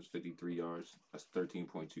 receptions, 53 yards. That's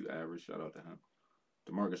 13.2 average. Shout out to him.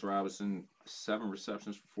 Demarcus Robinson, 7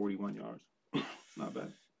 receptions for 41 yards. Not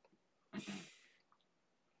bad.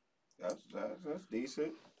 That's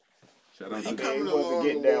decent. Shout out to him. He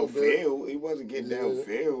wasn't getting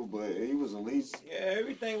downfield, but he was at least. Yeah,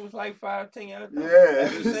 everything was like 5-10 yards. Yeah.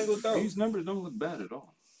 Every single throw. These numbers don't look bad at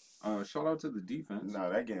all. Shout out to the defense. No,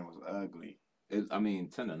 that game was ugly.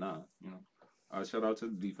 10-9, you know. Shout out to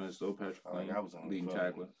the defense, though. Patrick Queen, leading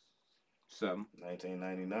tackler. 7.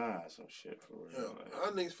 1999, some shit for real. Yo,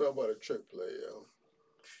 how niggas felt about a trick play, yo?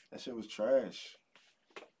 That shit was trash.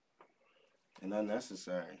 And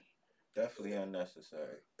unnecessary. Definitely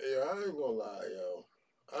unnecessary. Yeah, I ain't gonna lie, yo.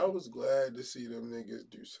 I was glad to see them niggas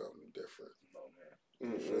do something different. Oh,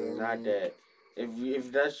 man. Not that.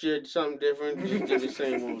 If that's shit something different, just do the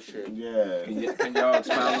same old shit. Yeah. Can y'all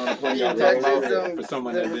expound on the play y'all talking about for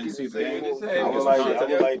someone that didn't see the game? I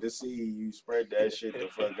would like to see you spread that shit the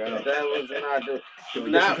fuck out. That was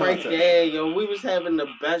not right there, yo. We was having the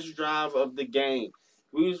best drive of the game.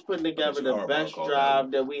 We was putting together the best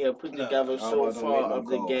drive that we have put together so far of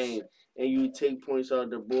the game. And you take points off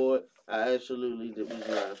the board. I absolutely was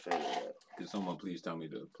not a fan of that. Can someone please tell me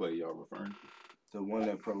the play y'all referring to? The one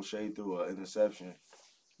that Prochet threw an interception.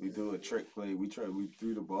 We threw a trick play. We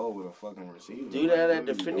threw the ball with a fucking receiver. Do that at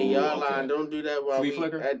the 50-yard line. Don't do that while we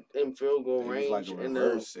in field goal range like in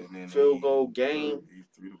the field goal game. He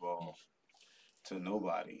threw the ball to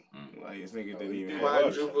nobody. Like, this nigga didn't even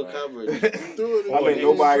quadruple coverage. I mean,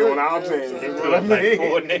 nobody on our team. Like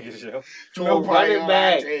 4 niggas, yo. To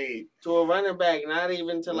a running back, not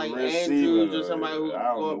even to like Andrews or somebody who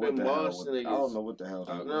go up in Boston. I don't know what the hell.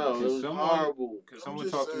 No, it was horrible. Can someone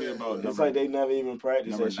talk to me about it's like they never even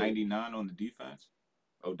practiced number 99 on the defense?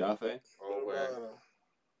 Odafe?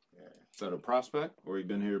 Is that a prospect or he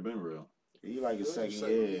been real? He like his second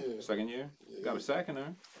year. Second year? Yeah. Got a sack in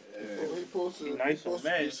there. He nice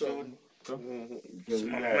man, so because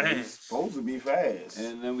he's supposed to be fast.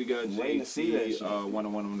 And then we got JC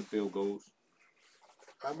 1-on-1 on the field goals.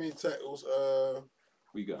 How many tackles?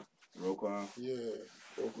 We got Roquan. Yeah,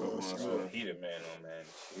 Roquan. He the man on man.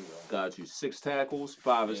 Got you 6 tackles,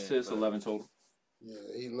 5 assists, 11 total. Yeah,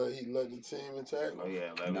 he led the team in tackles. Oh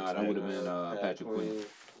yeah, nah, that would have been Patrick Queen.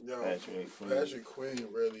 Yo, Patrick Queen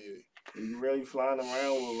really He really flying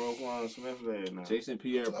around with Roquan Smith there now. Jason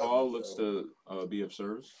Pierre-Paul looks to be of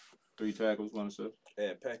service. 3 tackles, 1 assist.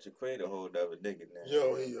 Yeah, Patrick Quaid a whole other nigga now.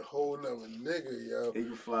 Yo, he a whole nother nigga, yo. He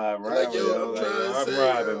can fly around. Like, yo, I'm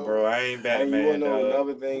Robin, bro. I ain't Batman. And you wanna know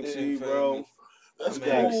another thing too, bro? That's I'm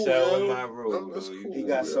cool, excel in yo. my role, bro. Cool, he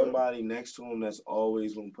got somebody next to him that's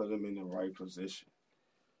always gonna put him in the right position.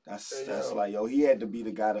 That's like, yo, he had to be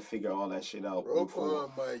the guy to figure all that shit out.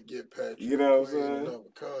 Roquan might get Patrick. You know what I'm saying? Another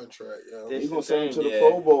contract, yo. This He's gonna send him to the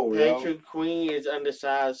Pro Bowl, Patrick Queen is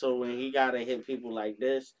undersized, so when he gotta hit people like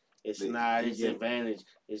this, it's not his advantage.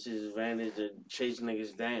 It's his advantage to chase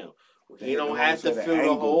niggas down. He don't have to fill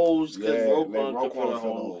the holes because Roquan can fill the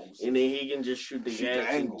holes, and then he can just shoot the gaps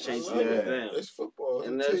and chase niggas down. It's football,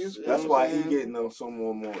 and that's why he getting on so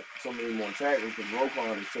many more tackles because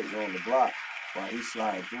Roquan is taking on the block while he's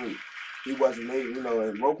sliding through. He wasn't able, you know,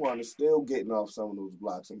 and Roquan is still getting off some of those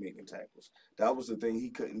blocks and making tackles. That was the thing he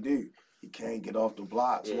couldn't do. He can't get off the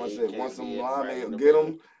blocks. Yeah, once some linemen get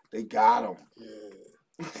him, they got him.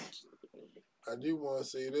 Yeah. I do want to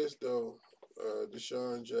say this though.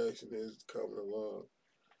 Deshaun Jackson is coming along.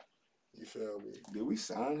 You feel me? Did we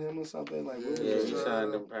sign him or something? Like, yeah, we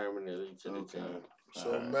signed him permanently to the team.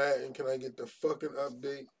 So, Matt, can I get the fucking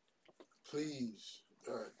update, please?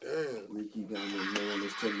 God damn. We keep on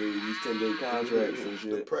these 10-day contracts and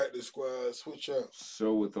shit. The practice squad, switch up.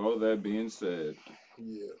 So, with all that being said,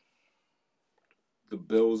 yeah, the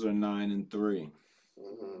Bills are 9-3.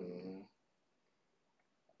 Mm-hmm.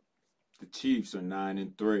 The Chiefs are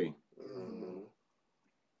 9-3. Mm-hmm.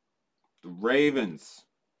 The Ravens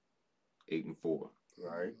 8-4.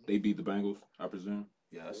 Right. They beat the Bengals, I presume.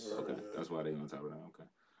 Yes. Okay, that's why they on top of that. Okay.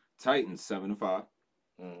 Titans 7-5.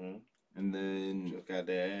 Mm-hmm. And then just got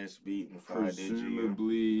their ass beat and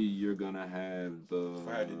presumably you're gonna have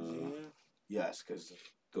the yes, because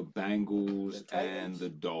the Bengals and the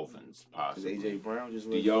Dolphins possibly. AJ Brown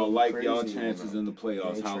just do y'all like y'all chances in the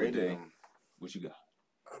playoffs? Holiday, what you got?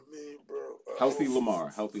 I mean, bro, healthy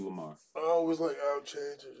Lamar. I always like our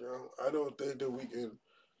changes, yo. I don't think that we can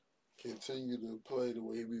continue to play the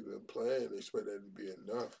way we've been playing. I expect that to be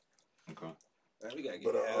enough. Okay. We gotta get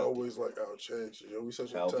but healthy. I always like our chances, yo. We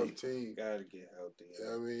such a tough team. Gotta get healthy. You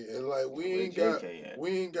know what I mean? And like we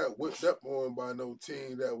ain't got whipped up on by no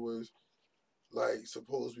team that was like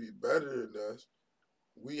supposed to be better than us.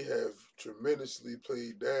 We have tremendously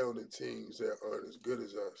played down the teams that aren't as good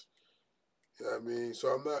as us. You know what I mean? So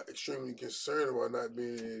I'm not extremely concerned about not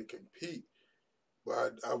being able to compete,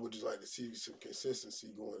 but I would just like to see some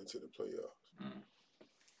consistency going into the playoffs. Mm.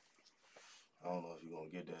 I don't know if you're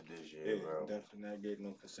gonna get that this year, bro. Definitely not getting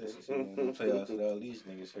no consistency in the playoffs with all these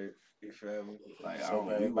niggas hurt. You feel me? Like, so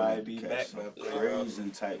everybody be back by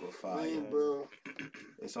crazy type of fire. Man, bro.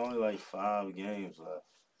 It's only like 5 games left.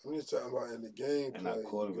 I'm just talking about in the game and play.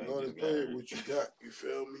 You can only play what you got. You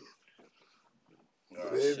feel me?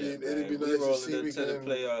 Oh, it'd be nice to see we to the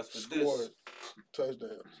playoffs with this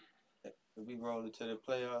touchdowns. If we roll into the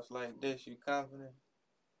playoffs like this, you confident?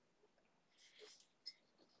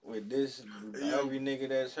 With this, every nigga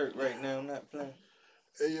that's hurt right now not playing.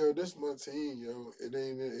 Hey yo, this my team, yo. It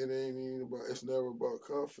ain't even about. It's never about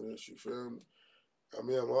confidence. You feel me? I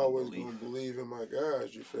mean, I'm always gonna believe in my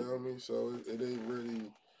guys. You feel me? So it ain't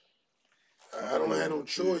really. I don't have no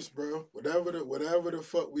choice, bro. Whatever the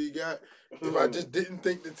fuck we got. If I just didn't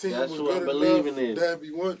think the team was good enough, that'd be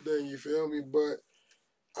one thing. You feel me? But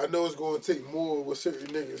I know it's gonna take more with certain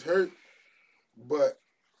niggas hurt. But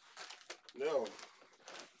no.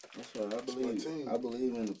 That's what I believe. I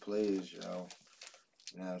believe in the players, yo.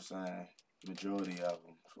 You know what I'm saying? Majority of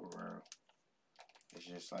them, for real. It's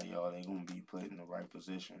just like, yo, they gonna be put in the right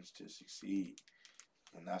positions to succeed.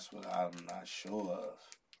 And that's what I'm not sure of.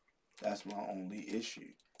 That's my only issue.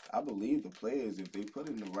 I believe the players, if they put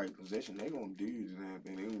in the right position, they gonna do the damn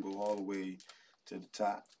thing. They gonna go all the way to the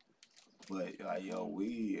top. But, like, yo,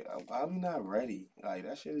 why we not ready? Like,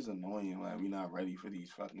 that shit is annoying. Like, we not ready for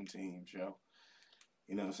these fucking teams, yo.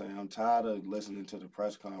 You know what I'm saying? I'm tired of listening to the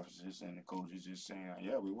press conferences and the coaches just saying,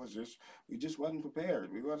 yeah, we just wasn't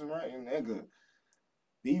prepared. We wasn't ready. Nigga,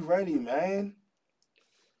 be ready, man.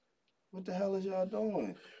 What the hell is y'all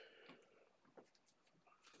doing?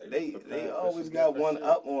 They always got one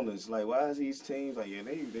up on us. Like, why is these teams like, yeah,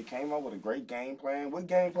 they came out with a great game plan. What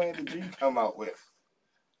game plan did you come out with?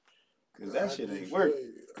 Because that shit ain't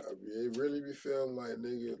working. It really be feeling like,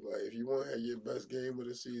 nigga, like, if you want to have your best game of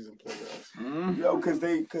the season, playoffs. Yo,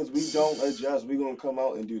 because we don't adjust. We going to come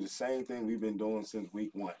out and do the same thing we've been doing since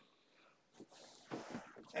week 1.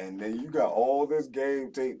 And then you got all this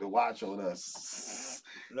game tape to watch on us.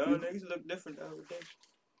 No, niggas look different the other day.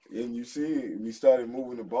 And you see, we started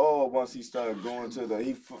moving the ball once he started going to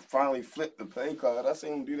he finally flipped the play card. I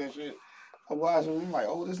seen him do that shit. I watched him. I'm like,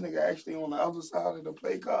 oh, this nigga actually on the other side of the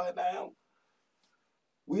play card now.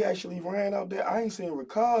 We actually ran out there. I ain't seen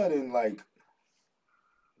Ricard in like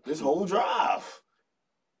this whole drive.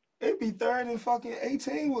 It'd be 3rd and fucking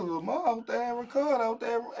 18 with Lamar out there and Ricard out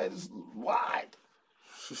there. It's wide.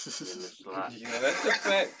 Yeah, that's a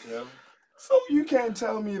fact, yo. So you can't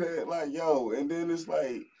tell me that, like, yo, and then it's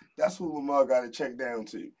like, that's what Lamar got to check down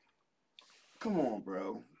to. Come on,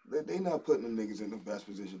 bro. They not putting them niggas in the best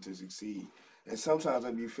position to succeed. And sometimes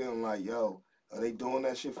I be feeling like, yo, are they doing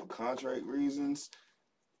that shit for contract reasons?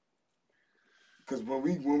 Because when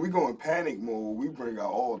we go in panic mode, we bring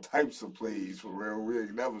out all types of plays for real we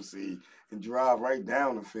ain't never see and drive right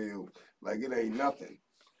down the field like it ain't nothing.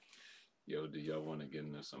 Yo, do y'all want to get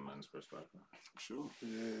into some men's perspective? Sure.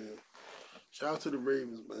 Yeah. Shout out to the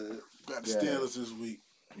Ravens, man. Got the Steelers this week.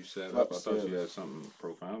 You said up. I thought you had something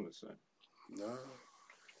profound to say. No.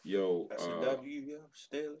 Yo, that's a W, yo.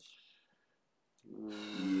 Steelers.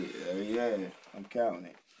 Yeah. I'm counting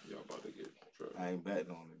it. Y'all about to get dragged. I ain't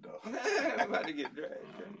betting on it though. I'm about to get dragged.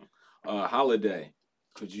 Holiday.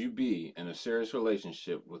 Could you be in a serious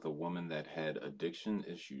relationship with a woman that had addiction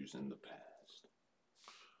issues in the past?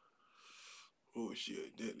 What was she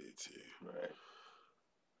addicted to? Right.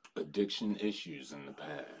 Addiction issues in the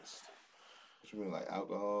past. What you mean, like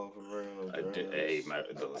alcohol for real? Hey,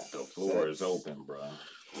 the floor is open, bro.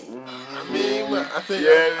 I mean, I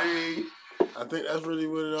think that's really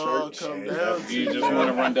what it all comes down to. You just want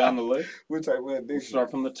to run down the list? What type of addiction? Start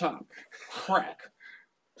from the top. Crack.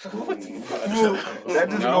 What the fuck? That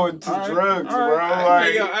just going to drugs, bro.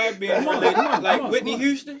 Like, I've been like Whitney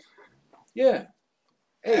Houston. Yeah.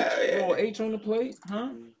 Little H on the plate,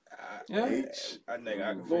 huh? Yeah. H. I think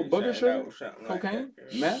I can little booger shirt, cocaine,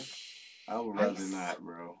 meth. I would rather not,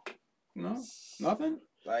 bro. No, nothing.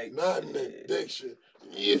 Like not an addiction.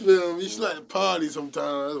 You feel me? She like to party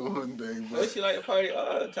sometimes. That's one thing. But she like to party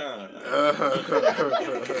all the time.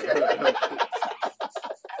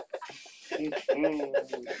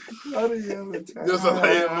 Just a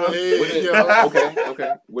head.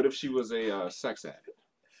 Okay. What if she was a sex addict?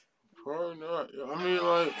 Probably not. I mean,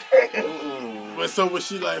 like, but so was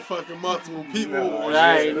she like fucking multiple people?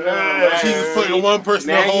 Right. She's just fucking one person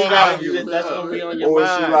the whole life. That's gonna be on your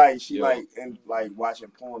or mind. She like watching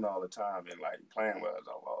porn all the time and like playing with us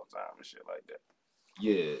all the time and shit like that.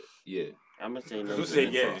 Yeah. I'm gonna say no. Who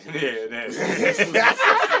said yeah?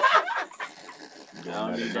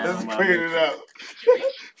 Let's clean it up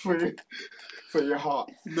for your heart.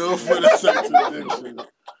 No, for the sex addiction.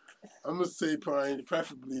 I'm gonna say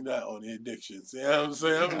preferably not on the addictions. You know what I'm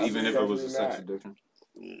saying? Even if it was a sex addiction?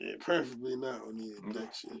 Yeah, preferably not on the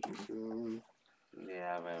addiction. You feel me?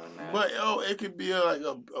 Yeah, I'd rather not. But it could be like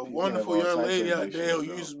a wonderful young lady out there who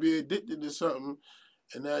used to be addicted to something,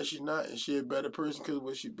 and now she's not, and she's a better person because of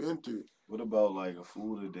what she's been through. What about like a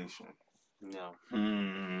food addiction? No.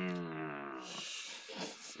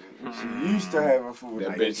 She used to have a food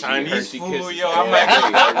that addiction. Chinese food, yo.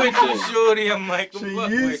 I'm with you, shorty. I'm like, she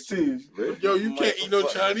used to. Yo, you can't eat no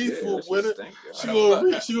Chinese food with her. She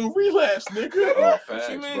gonna relapse, nigga. Oh,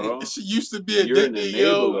 facts, bro. She used to be addicted,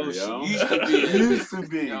 yo. She used to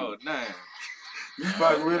be. Yo, nah. You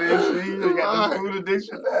fuck with it, you got the food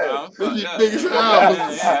addiction. Niggas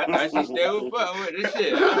out. I should still fuck with this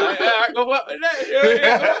shit. I go fuck with that.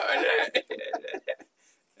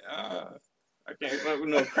 I can't fuck with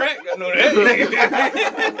no crack. I know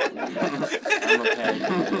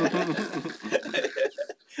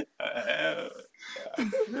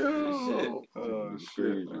Oh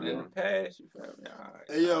shit, man. Hey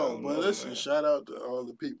yo, but listen, shout out to all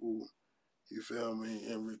the people, you feel me,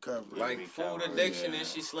 in recovery. Like food addiction and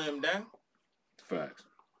she slimmed down. Facts.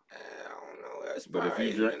 I don't know. That's but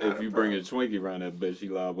if you bring a Twinkie around that bitch, she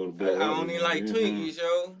liable to blow. I only like Twinkies,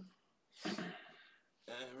 yo.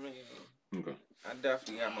 Okay. I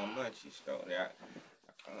definitely got my munchies though.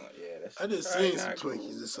 I just seen some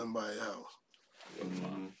Twinkies at somebody's house.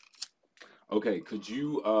 Mm-hmm. Okay, could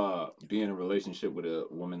you be in a relationship with a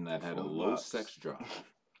woman that had a low sex drive?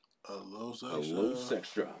 A low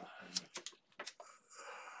sex drive.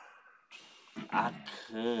 I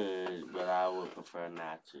could, but I would prefer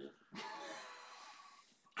not to.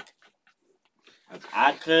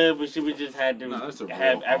 I could, but she would just have to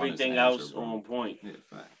have everything else on point. Yeah,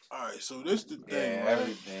 facts. All right, so this the thing. Yeah,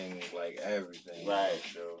 everything. Right.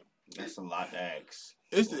 So that's a lot to ask.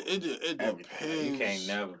 It depends. You can't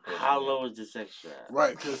never. How low is the sex drive?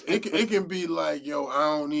 Right, because it can be like, yo,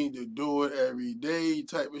 I don't need to do it every day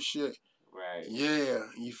type of shit. Right. Yeah,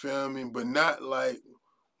 you feel me? But not like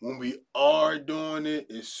when we are doing it,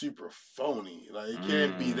 it's super phony. Like, it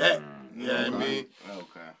can't be that. You know what I mean?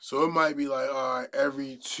 Okay. So it might be like, all right,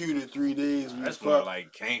 every 2 to 3 days we That's fuck. more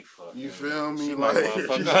like can't fuck. You feel me? She Like, might fuck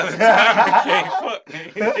all the time. Can't fuck.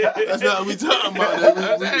 That's not what we talking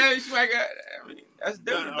about. That's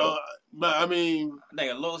different though. But I mean, I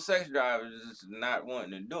think a low sex drive is just not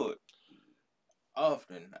wanting to do it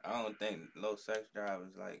often. I don't think low sex drive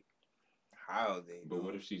is like how they. But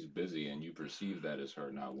what if she's busy and you perceive that as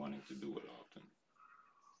her not wanting to do it often?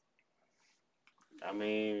 I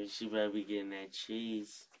mean, she better be getting that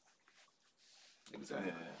cheese.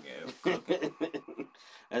 Exactly. Yeah.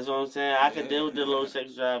 That's what I'm saying. I can deal with the low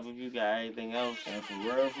sex drive if you got anything else. And for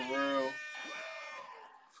real,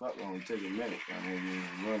 fuck only take a minute. I mean,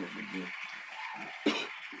 you run it to do.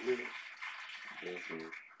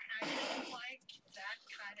 I don't like that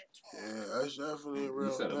kind of talk. yeah, that's definitely a real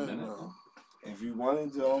You said a thing, minute. though. If you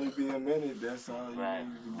wanted to only be a minute, that's all you Right.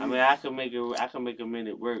 need to do. I mean, I can make a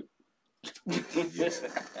minute work. Yes.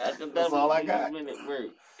 I can That's all I definitely got. make a minute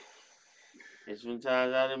work. It's been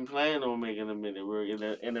times I didn't plan on making a minute work,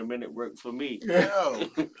 and a minute work for me. Yo,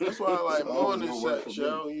 that's why I like So, morning no work sex, for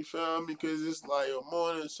yo. You feel me? Because it's like a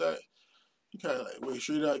morning sex. You kind of like wait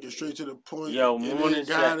straight out, get straight to the point. Yo, and morning it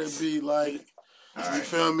gotta sex. be like, All you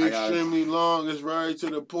feel me? I got it. Extremely long. It's right to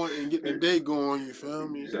the point and get the day going. You feel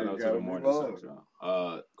me? Shout out to gotta the be morning long. sex,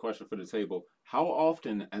 y'all. Question for the table. How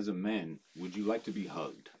often, as a man, would you like to be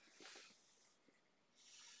hugged?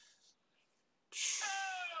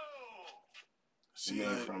 See,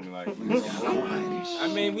 Name from like. I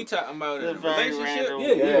mean, we talking about It's a very relationship.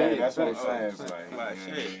 random. Yeah, that's what I'm Oh, saying. It's like, like,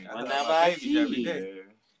 yeah, shit. yeah. I Whenever thought I about see babies every you. day.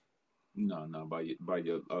 No, by your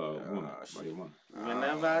woman. By your woman.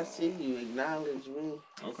 Whenever I see you, acknowledge me.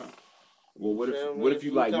 Okay. Well, what Feel if me? what If if you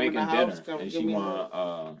you like come in making the house, dinner come and give she me a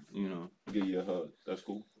wanna give you a hug? That's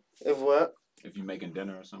cool. If what? If you making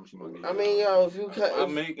dinner or something, she wanna give you I a mean, hug. yo, if you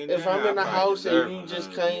if I'm in the house and you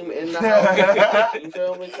just came in the house, you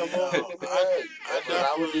feel me? Come on, give me the hug. That's what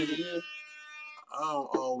I would do to you. I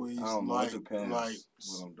don't always I don't know. like, It depends like,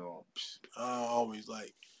 what I'm doing. I don't always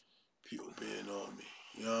like people being on me.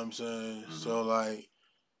 You know what I'm saying? Mm-hmm. So, like,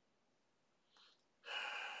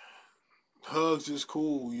 hugs is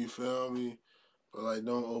cool, you feel me? But, like,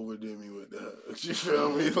 don't overdo me with the hugs. You feel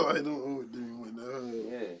me? Like, don't overdo me with the hugs.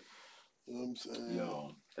 Yeah. You know what I'm saying?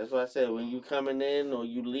 Yo, That's what I said. When you coming in or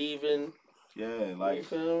you leaving, Yeah, you like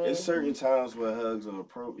feel me? it's certain times where hugs are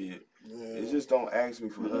appropriate. Yeah. It just don't ask me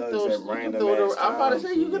for You can hugs throw- at you can random throw ass the- I'm about to times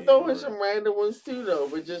say you for can me, throw for in real. some random ones too, though,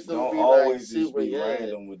 but just don't be always like just super. be Yeah.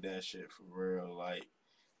 random with that shit for real. Like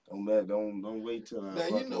don't wait till I Now,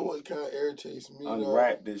 you fucking know what kind of irritates me, though?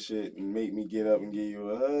 unwrap this shit and make me get up and give you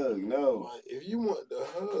a hug. No. Like, if you want the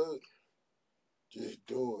hug, just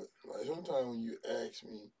do it. Like, sometimes when you ask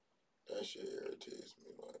me, that shit irritates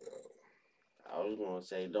me. Like, I was gonna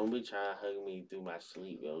say, don't be trying to hug me through my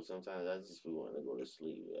sleep, yo. Sometimes I just be wanting to go to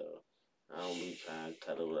sleep, yo. I don't be trying to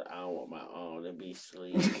cuddle. I don't want my arm to be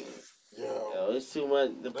sleeping. Yo, it's too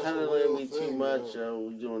much. The That's a cuddling real be too thing, much, yo. yo.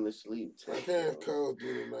 We doing the sleep I test. can't cuddle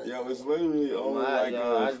through the night. Yo, it's literally only like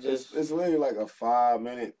it's literally like a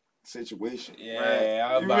 5-minute situation. Yeah,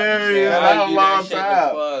 I was about Man, to say, it's I not a do long that shit time.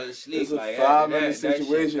 to fall asleep. It's a like, 5-minute that shit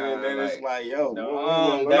situation, and kinda then it's like, yo, the what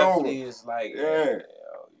arm we definitely over? is like, Yeah. yo,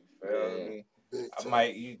 you feel me?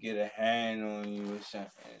 You get a hand on you or something.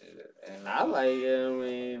 And I like it. I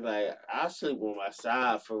mean, like I sleep on my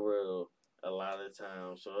side for real a lot of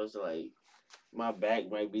times, so it's like my back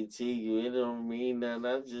might be to you. It don't mean nothing.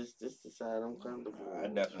 I just the side I'm comfortable. I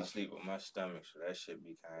definitely sleep with my stomach, so that shit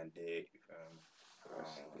be kind of dead. You feel me?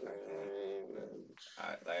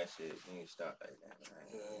 That shit, you ain't stop like that, man.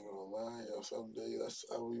 Yeah, I ain't gonna lie, yo. Some days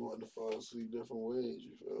I be wanting to fall asleep different ways.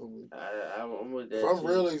 You feel me? I'm with that. If I'm too.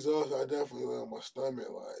 real exhausted, I definitely lay on my stomach.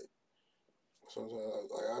 Like sometimes,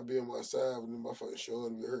 like I be on my side, but then my fucking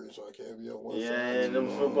shoulder be hurting, so I can't be on one side. Yeah, them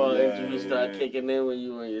too football long. injuries start kicking in when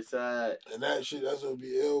you on your side. And that shit, that's gonna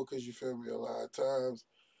be ill, cause you feel me. A lot of times,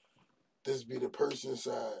 this be the person's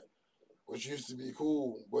side, which used to be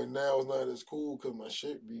cool, but now it's not as cool, cause my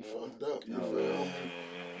shit be fucked up. You feel me?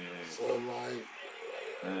 So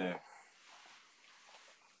like.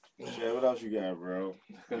 Shit, what else you got, bro?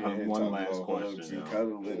 One last question. And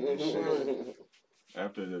cuddling and shit.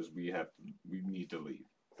 After this, we need to leave.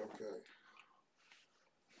 Okay.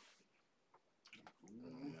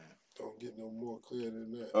 Don't get no more clear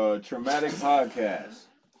than that. Traumatic podcast.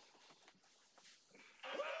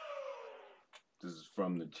 This is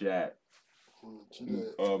from the chat.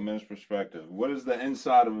 Men's perspective. What does the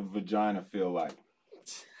inside of a vagina feel like?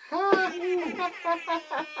 Oh,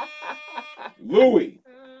 Louis,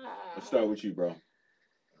 let's start with you, bro.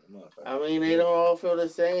 I mean, they don't all feel the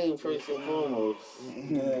same, first and foremost.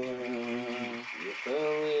 You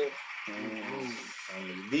feel me? Some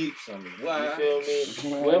is deep, some is wide. You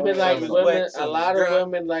feel me? Women, a lot of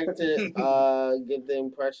women like to give the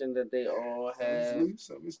impression that they all have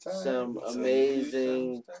some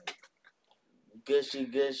amazing, gushy,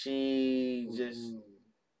 just,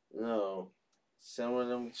 no. Some of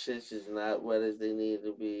them shits is not wet as they need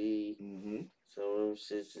to be. Some of them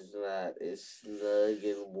shits is not. It's snug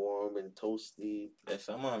and warm and toasty. Yeah,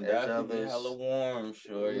 some of them definitely hella warm,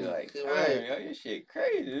 sure. You're like, right. Yo, your shit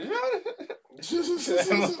crazy. Those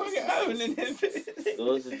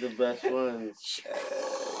are the best ones.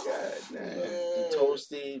 God damn. The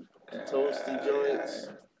toasty joints.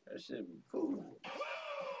 That shit be cool.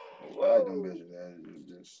 I like them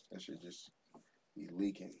bitches. That shit just be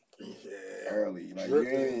leaking early. Like, you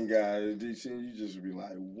ain't got it. You just be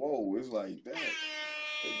like, whoa, it's like that.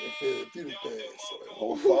 You feel it through the thing. So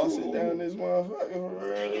whole faucet down this motherfucker for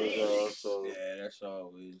real. Yeah, that's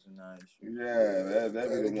always nice. Yeah, that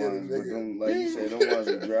be the ones. But them, like you said, them ones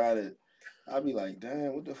that dried it. I be like,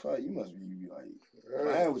 damn, what the fuck? You must be like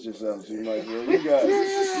playing with yourself too much, bro.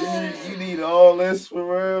 You need all this for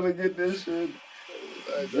real to get this shit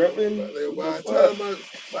dripping. By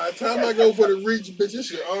the time I go for the reach, bitch, this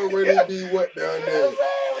shit already be wet down there.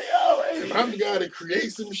 And I'm the guy to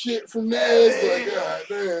create some shit from there. It's like, god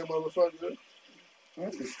damn, motherfucker. I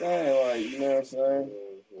understand, like, you know what I'm saying?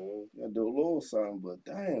 You gotta do a little something, but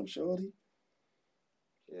damn, shorty.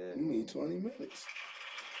 Yeah. You need 20 minutes.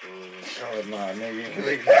 Oh, nah, nigga.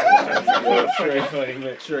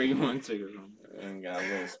 Sure, you want to take it home. And got a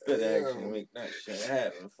little spit action, make that shit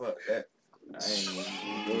happen. Fuck that. I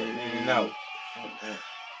ain't doing it out.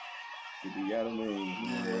 You got him in.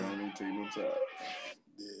 Yeah, I ain't taking no time.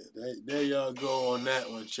 Yeah, there y'all go on that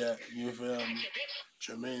one, chat. You feel me?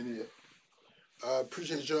 Tremania. I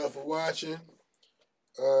appreciate y'all for watching.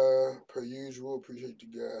 Per usual, appreciate you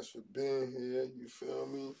guys for being here. You feel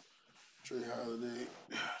me? Trey Holiday,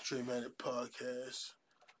 Trey Manic Podcast.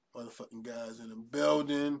 Motherfucking guys in the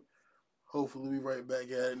building. Hopefully we right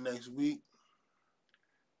back at it next week.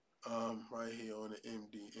 Right here on the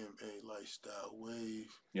MDMA Lifestyle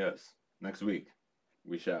Wave. Yes, next week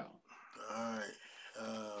we shall. All right.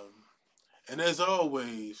 And as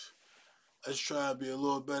always, let's try to be a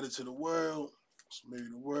little better to the world. So maybe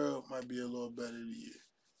the world might be a little better to you.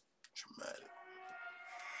 Traumatic.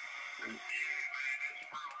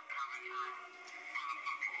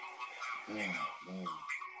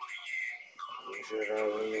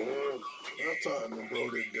 I'm talking to bro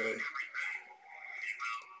today.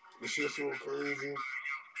 This shit's so crazy.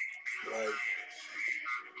 Like,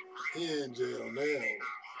 he in jail now,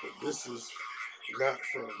 but this is not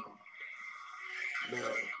from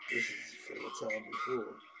now. This is from the time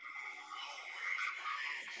before.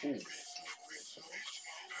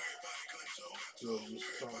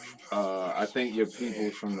 I think your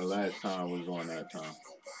people from the last time was on that time.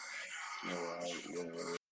 Yeah.